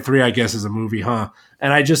 Iron Man 3, I guess, is a movie, huh?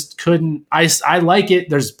 And I just couldn't, I like it.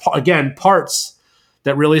 There's, again, parts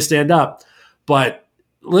that really stand up. But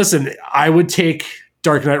listen, I would take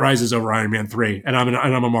Dark Knight Rises over Iron Man 3, and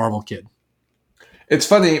I'm a Marvel kid. It's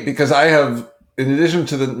funny because I have, in addition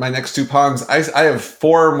to my next two Pongs, I have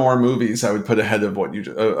 4 more movies I would put ahead of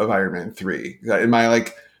of Iron Man 3. In my,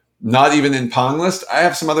 like, not even in Pong list, I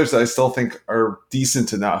have some others that I still think are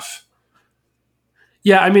decent enough.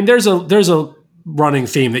 Yeah, I mean, there's a running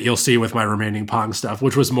theme that you'll see with my remaining Pong stuff,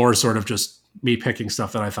 which was more sort of just me picking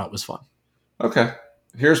stuff that I thought was fun. Okay.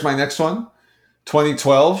 Here's my next one.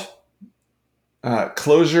 2012.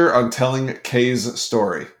 Closure on telling Kay's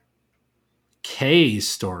story. Kay's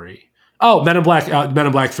story. Oh, Men in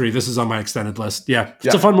Black 3. This is on my extended list. Yeah,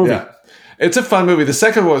 it's a fun movie. Yeah. It's a fun movie. The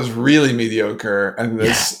second one was really mediocre, and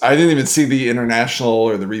I didn't even see the international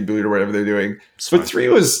or the reboot or whatever they're doing. But three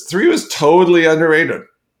was totally underrated.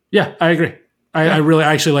 Yeah, I agree. I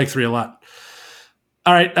actually like 3 a lot.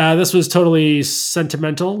 All right, this was totally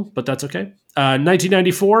sentimental, but that's okay.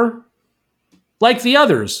 1994, like the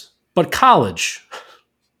others, but college.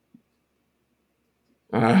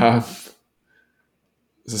 Is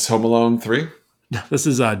this Home Alone 3? This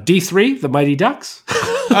is D3, The Mighty Ducks.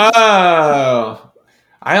 Oh,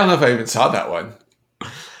 I don't know if I even saw that one.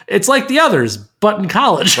 It's like the others, but in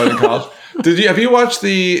college. Have you watched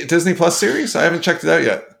the Disney Plus series? I haven't checked it out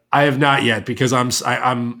yet. I have not yet because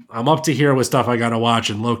I'm up to here with stuff I got to watch,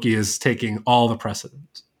 and Loki is taking all the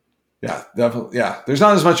precedence. Yeah, definitely. Yeah, there's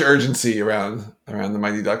not as much urgency around the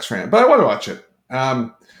Mighty Ducks fan, but I want to watch it. My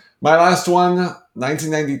last one,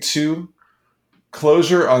 1992,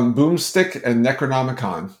 closure on Boomstick and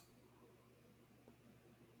Necronomicon.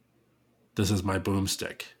 This is my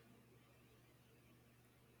Boomstick.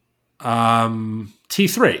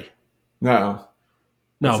 T3. No,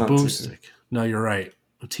 Boomstick. T3. No, you're right.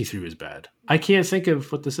 T3 was bad. I can't think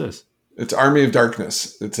of what this is. It's Army of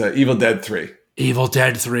Darkness. It's Evil Dead 3. Evil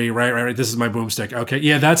Dead 3. Right. This is my Boomstick. Okay.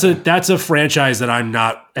 Yeah, that's a franchise that I'm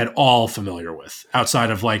not at all familiar with outside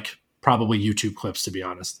of like probably YouTube clips, to be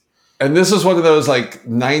honest. And this was one of those like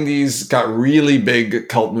 90s got really big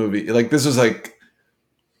cult movie. Like this was like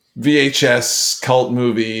VHS cult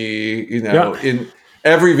movie, in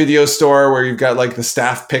every video store where you've got like the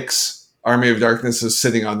staff picks, Army of Darkness is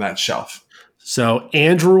sitting on that shelf. So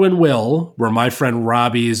Andrew and Will were my friend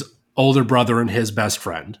Robbie's older brother and his best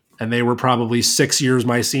friend. And they were probably 6 years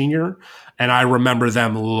my senior. And I remember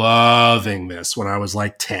them loving this when I was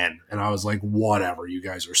like 10. And I was like, whatever, you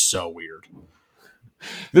guys are so weird.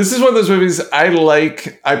 This is one of those movies I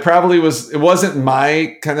like. It wasn't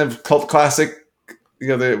my kind of cult classic.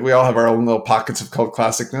 We all have our own little pockets of cult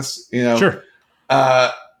classicness, Sure.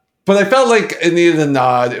 But I felt like it needed a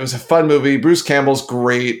nod. It was a fun movie. Bruce Campbell's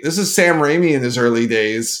great. This is Sam Raimi in his early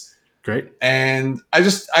days. Great. And I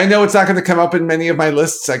know it's not going to come up in many of my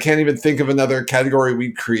lists. I can't even think of another category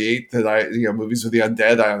we'd create that movies with the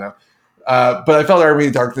undead. I don't know. But I felt Army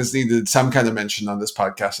of Darkness needed some kind of mention on this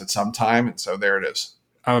podcast at some time. And so there it is.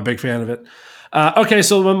 I'm a big fan of it. Okay.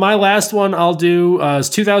 So my last one I'll do is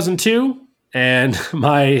 2002. And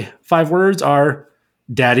my 5 words are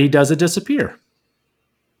Daddy Does It Disappear.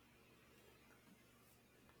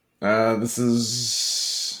 This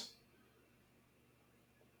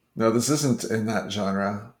isn't in that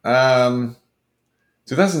genre.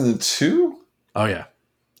 2002? Oh yeah.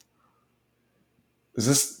 Is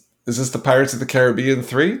this the Pirates of the Caribbean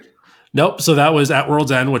 3? Nope. So that was At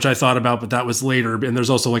World's End, which I thought about, but that was later. And there's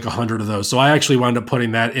also like 100 of those. So I actually wound up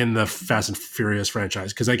putting that in the Fast and Furious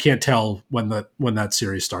franchise because I can't tell when that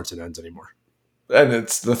series starts and ends anymore. And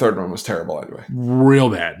the third one was terrible anyway. Real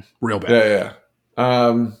bad. Yeah.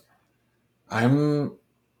 I'm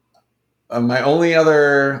my only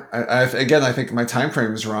other. I think my time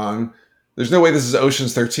frame is wrong. There's no way this is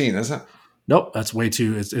Ocean's 13, is it? Nope, that's way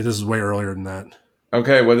too. This is way earlier than that.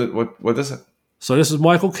 Okay, what is it? So this is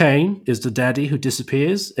Michael Caine is the daddy who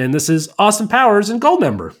disappears, and this is Austin Powers and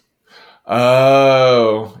Goldmember.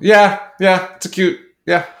 Oh, yeah, it's it's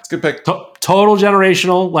a good pick. Total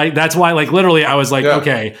generational, like that's why, like literally, I was like,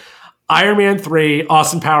 okay, Iron Man 3,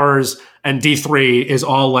 Austin Powers, and D3 is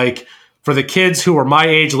all like for the kids who are my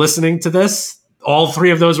age listening to this. all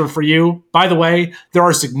three of those were for you. By the way, there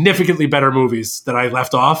are significantly better movies that I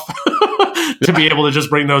left off to be able to just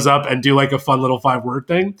bring those up and do like a fun little 5-word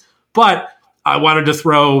thing. But I wanted to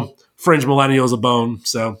throw Fringe Millennials a bone.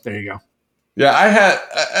 So there you go. Yeah, I had,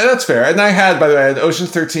 that's fair. And I had, by the way, I had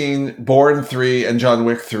Ocean's 13, Bourne 3, and John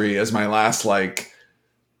Wick 3 as my last, like,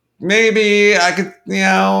 maybe I could,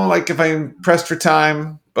 like if I'm pressed for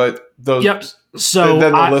time, but those, yep. So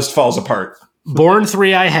then the list falls apart. Bourne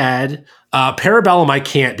 3 I had, Parabellum I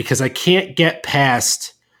can't, because I can't get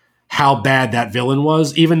past how bad that villain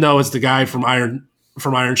was, even though it's the guy from Iron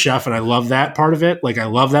Chef, and I love that part of it. Like, I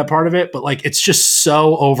love that part of it, but like, it's just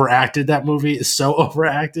so overacted. That movie is so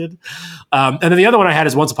overacted. And then the other one I had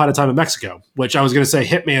is Once Upon a Time in Mexico, which I was going to say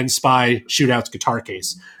Hitman, Spy, Shootouts, Guitar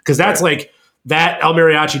Case, because that's like that El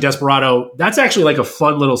Mariachi Desperado. That's actually like a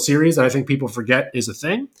fun little series that I think people forget is a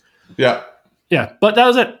thing. Yeah. Yeah. But that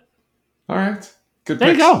was it. All right. Good.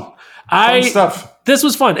 There you go. Fun stuff. This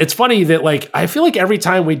was fun. It's funny that like I feel like every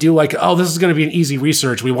time we do like, oh, this is going to be an easy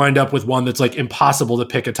research, we wind up with one that's like impossible to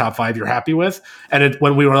pick a top 5 you're happy with. And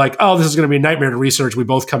when we were like, oh, this is going to be a nightmare to research, we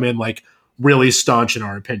both come in like really staunch in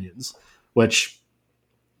our opinions, which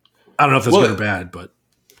I don't know if that's good or bad, but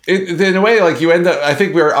in a way, like you end up, I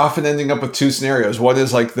think we're often ending up with 2 scenarios. One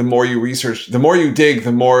is like the more you research, the more you dig,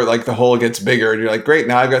 the more like the hole gets bigger, and you're like, great,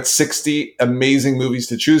 now I've got 60 amazing movies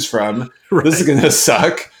to choose from. Right. This is going to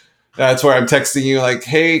suck. That's where I'm texting you like,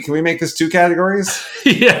 hey, can we make this 2 categories?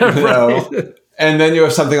 Yeah, right. And then you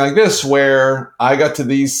have something like this where I got to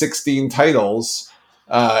these 16 titles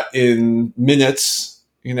in minutes.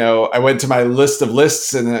 I went to my list of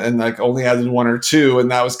lists and like only added 1 or 2. And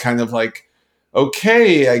that was kind of like,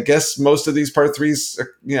 okay, I guess most of these part 3s,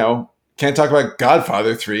 can't talk about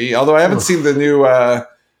Godfather 3. Although I haven't seen the new, I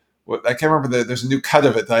can't remember, there's a new cut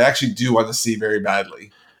of it that I actually do want to see very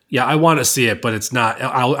badly. Yeah, I want to see it, but it's not.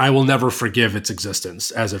 I will never forgive its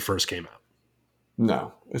existence as it first came out.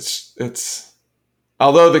 No, it's.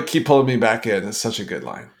 Although they keep pulling me back in, it's such a good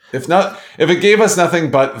line. If it gave us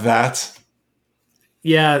nothing but that.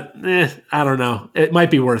 Yeah, I don't know. It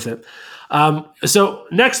might be worth it. So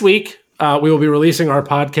next week we will be releasing our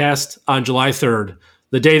podcast on July 3rd,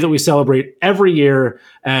 the day that we celebrate every year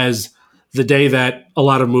as the day that a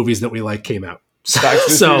lot of movies that we like came out. Back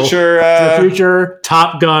to the Future. The Future,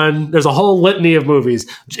 Top Gun. There's a whole litany of movies.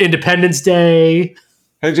 Independence Day.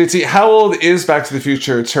 Hey, JT, how old is Back to the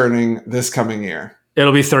Future turning this coming year?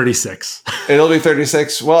 It'll be 36. It'll be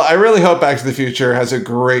 36. Well, I really hope Back to the Future has a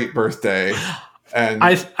great birthday. And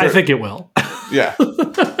I think it will. Yeah.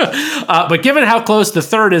 But given how close the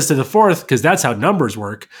 3rd is to the 4th, because that's how numbers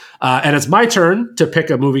work, and it's my turn to pick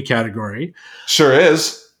a movie category. Sure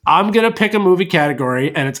is. I'm going to pick a movie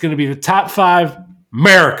category, and it's going to be the top 5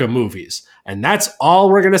 America movies. And that's all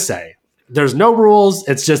we're going to say. There's no rules.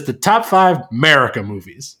 It's just the top 5 America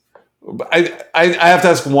movies. I have to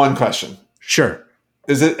ask one question. Sure.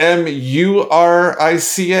 Is it M-U-R-I-C-A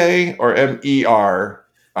or M-E-R-I-C-A?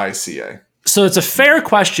 So it's a fair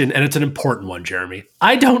question, and it's an important one, Jeremy.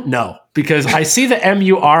 I don't know, because I see the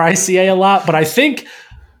M-U-R-I-C-A a lot, but I think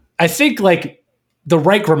like the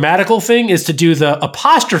right grammatical thing is to do the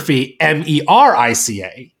apostrophe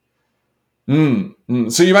M-E-R-I-C-A.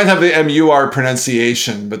 So you might have the M-U-R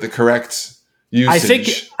pronunciation, but the correct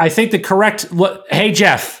usage. I think the correct. Hey,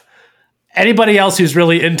 Jeff, anybody else who's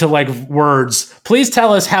really into like words, please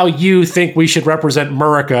tell us how you think we should represent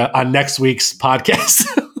America on next week's podcast.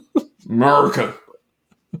 America.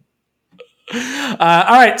 All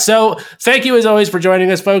right. So thank you as always for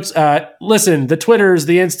joining us, folks. Listen, the Twitters,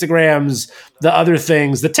 the Instagrams, the other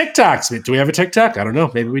things, the TikToks. Do we have a TikTok? I don't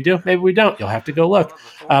know. Maybe we do. Maybe we don't. You'll have to go look.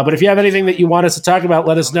 But if you have anything that you want us to talk about,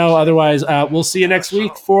 let us know. Otherwise, we'll see you next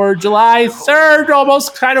week for July 3rd,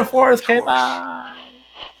 almost kind of 4th. Okay, bye.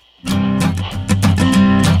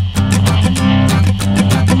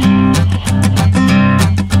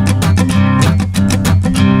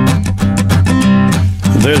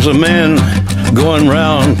 There's a man going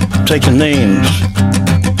round taking names,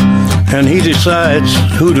 and he decides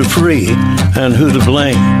who to free and who to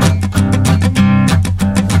blame.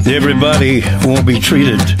 Everybody won't be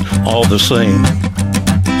treated all the same.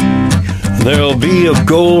 There'll be a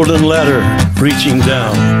golden ladder reaching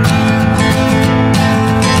down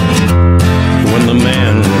when the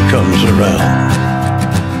man comes around.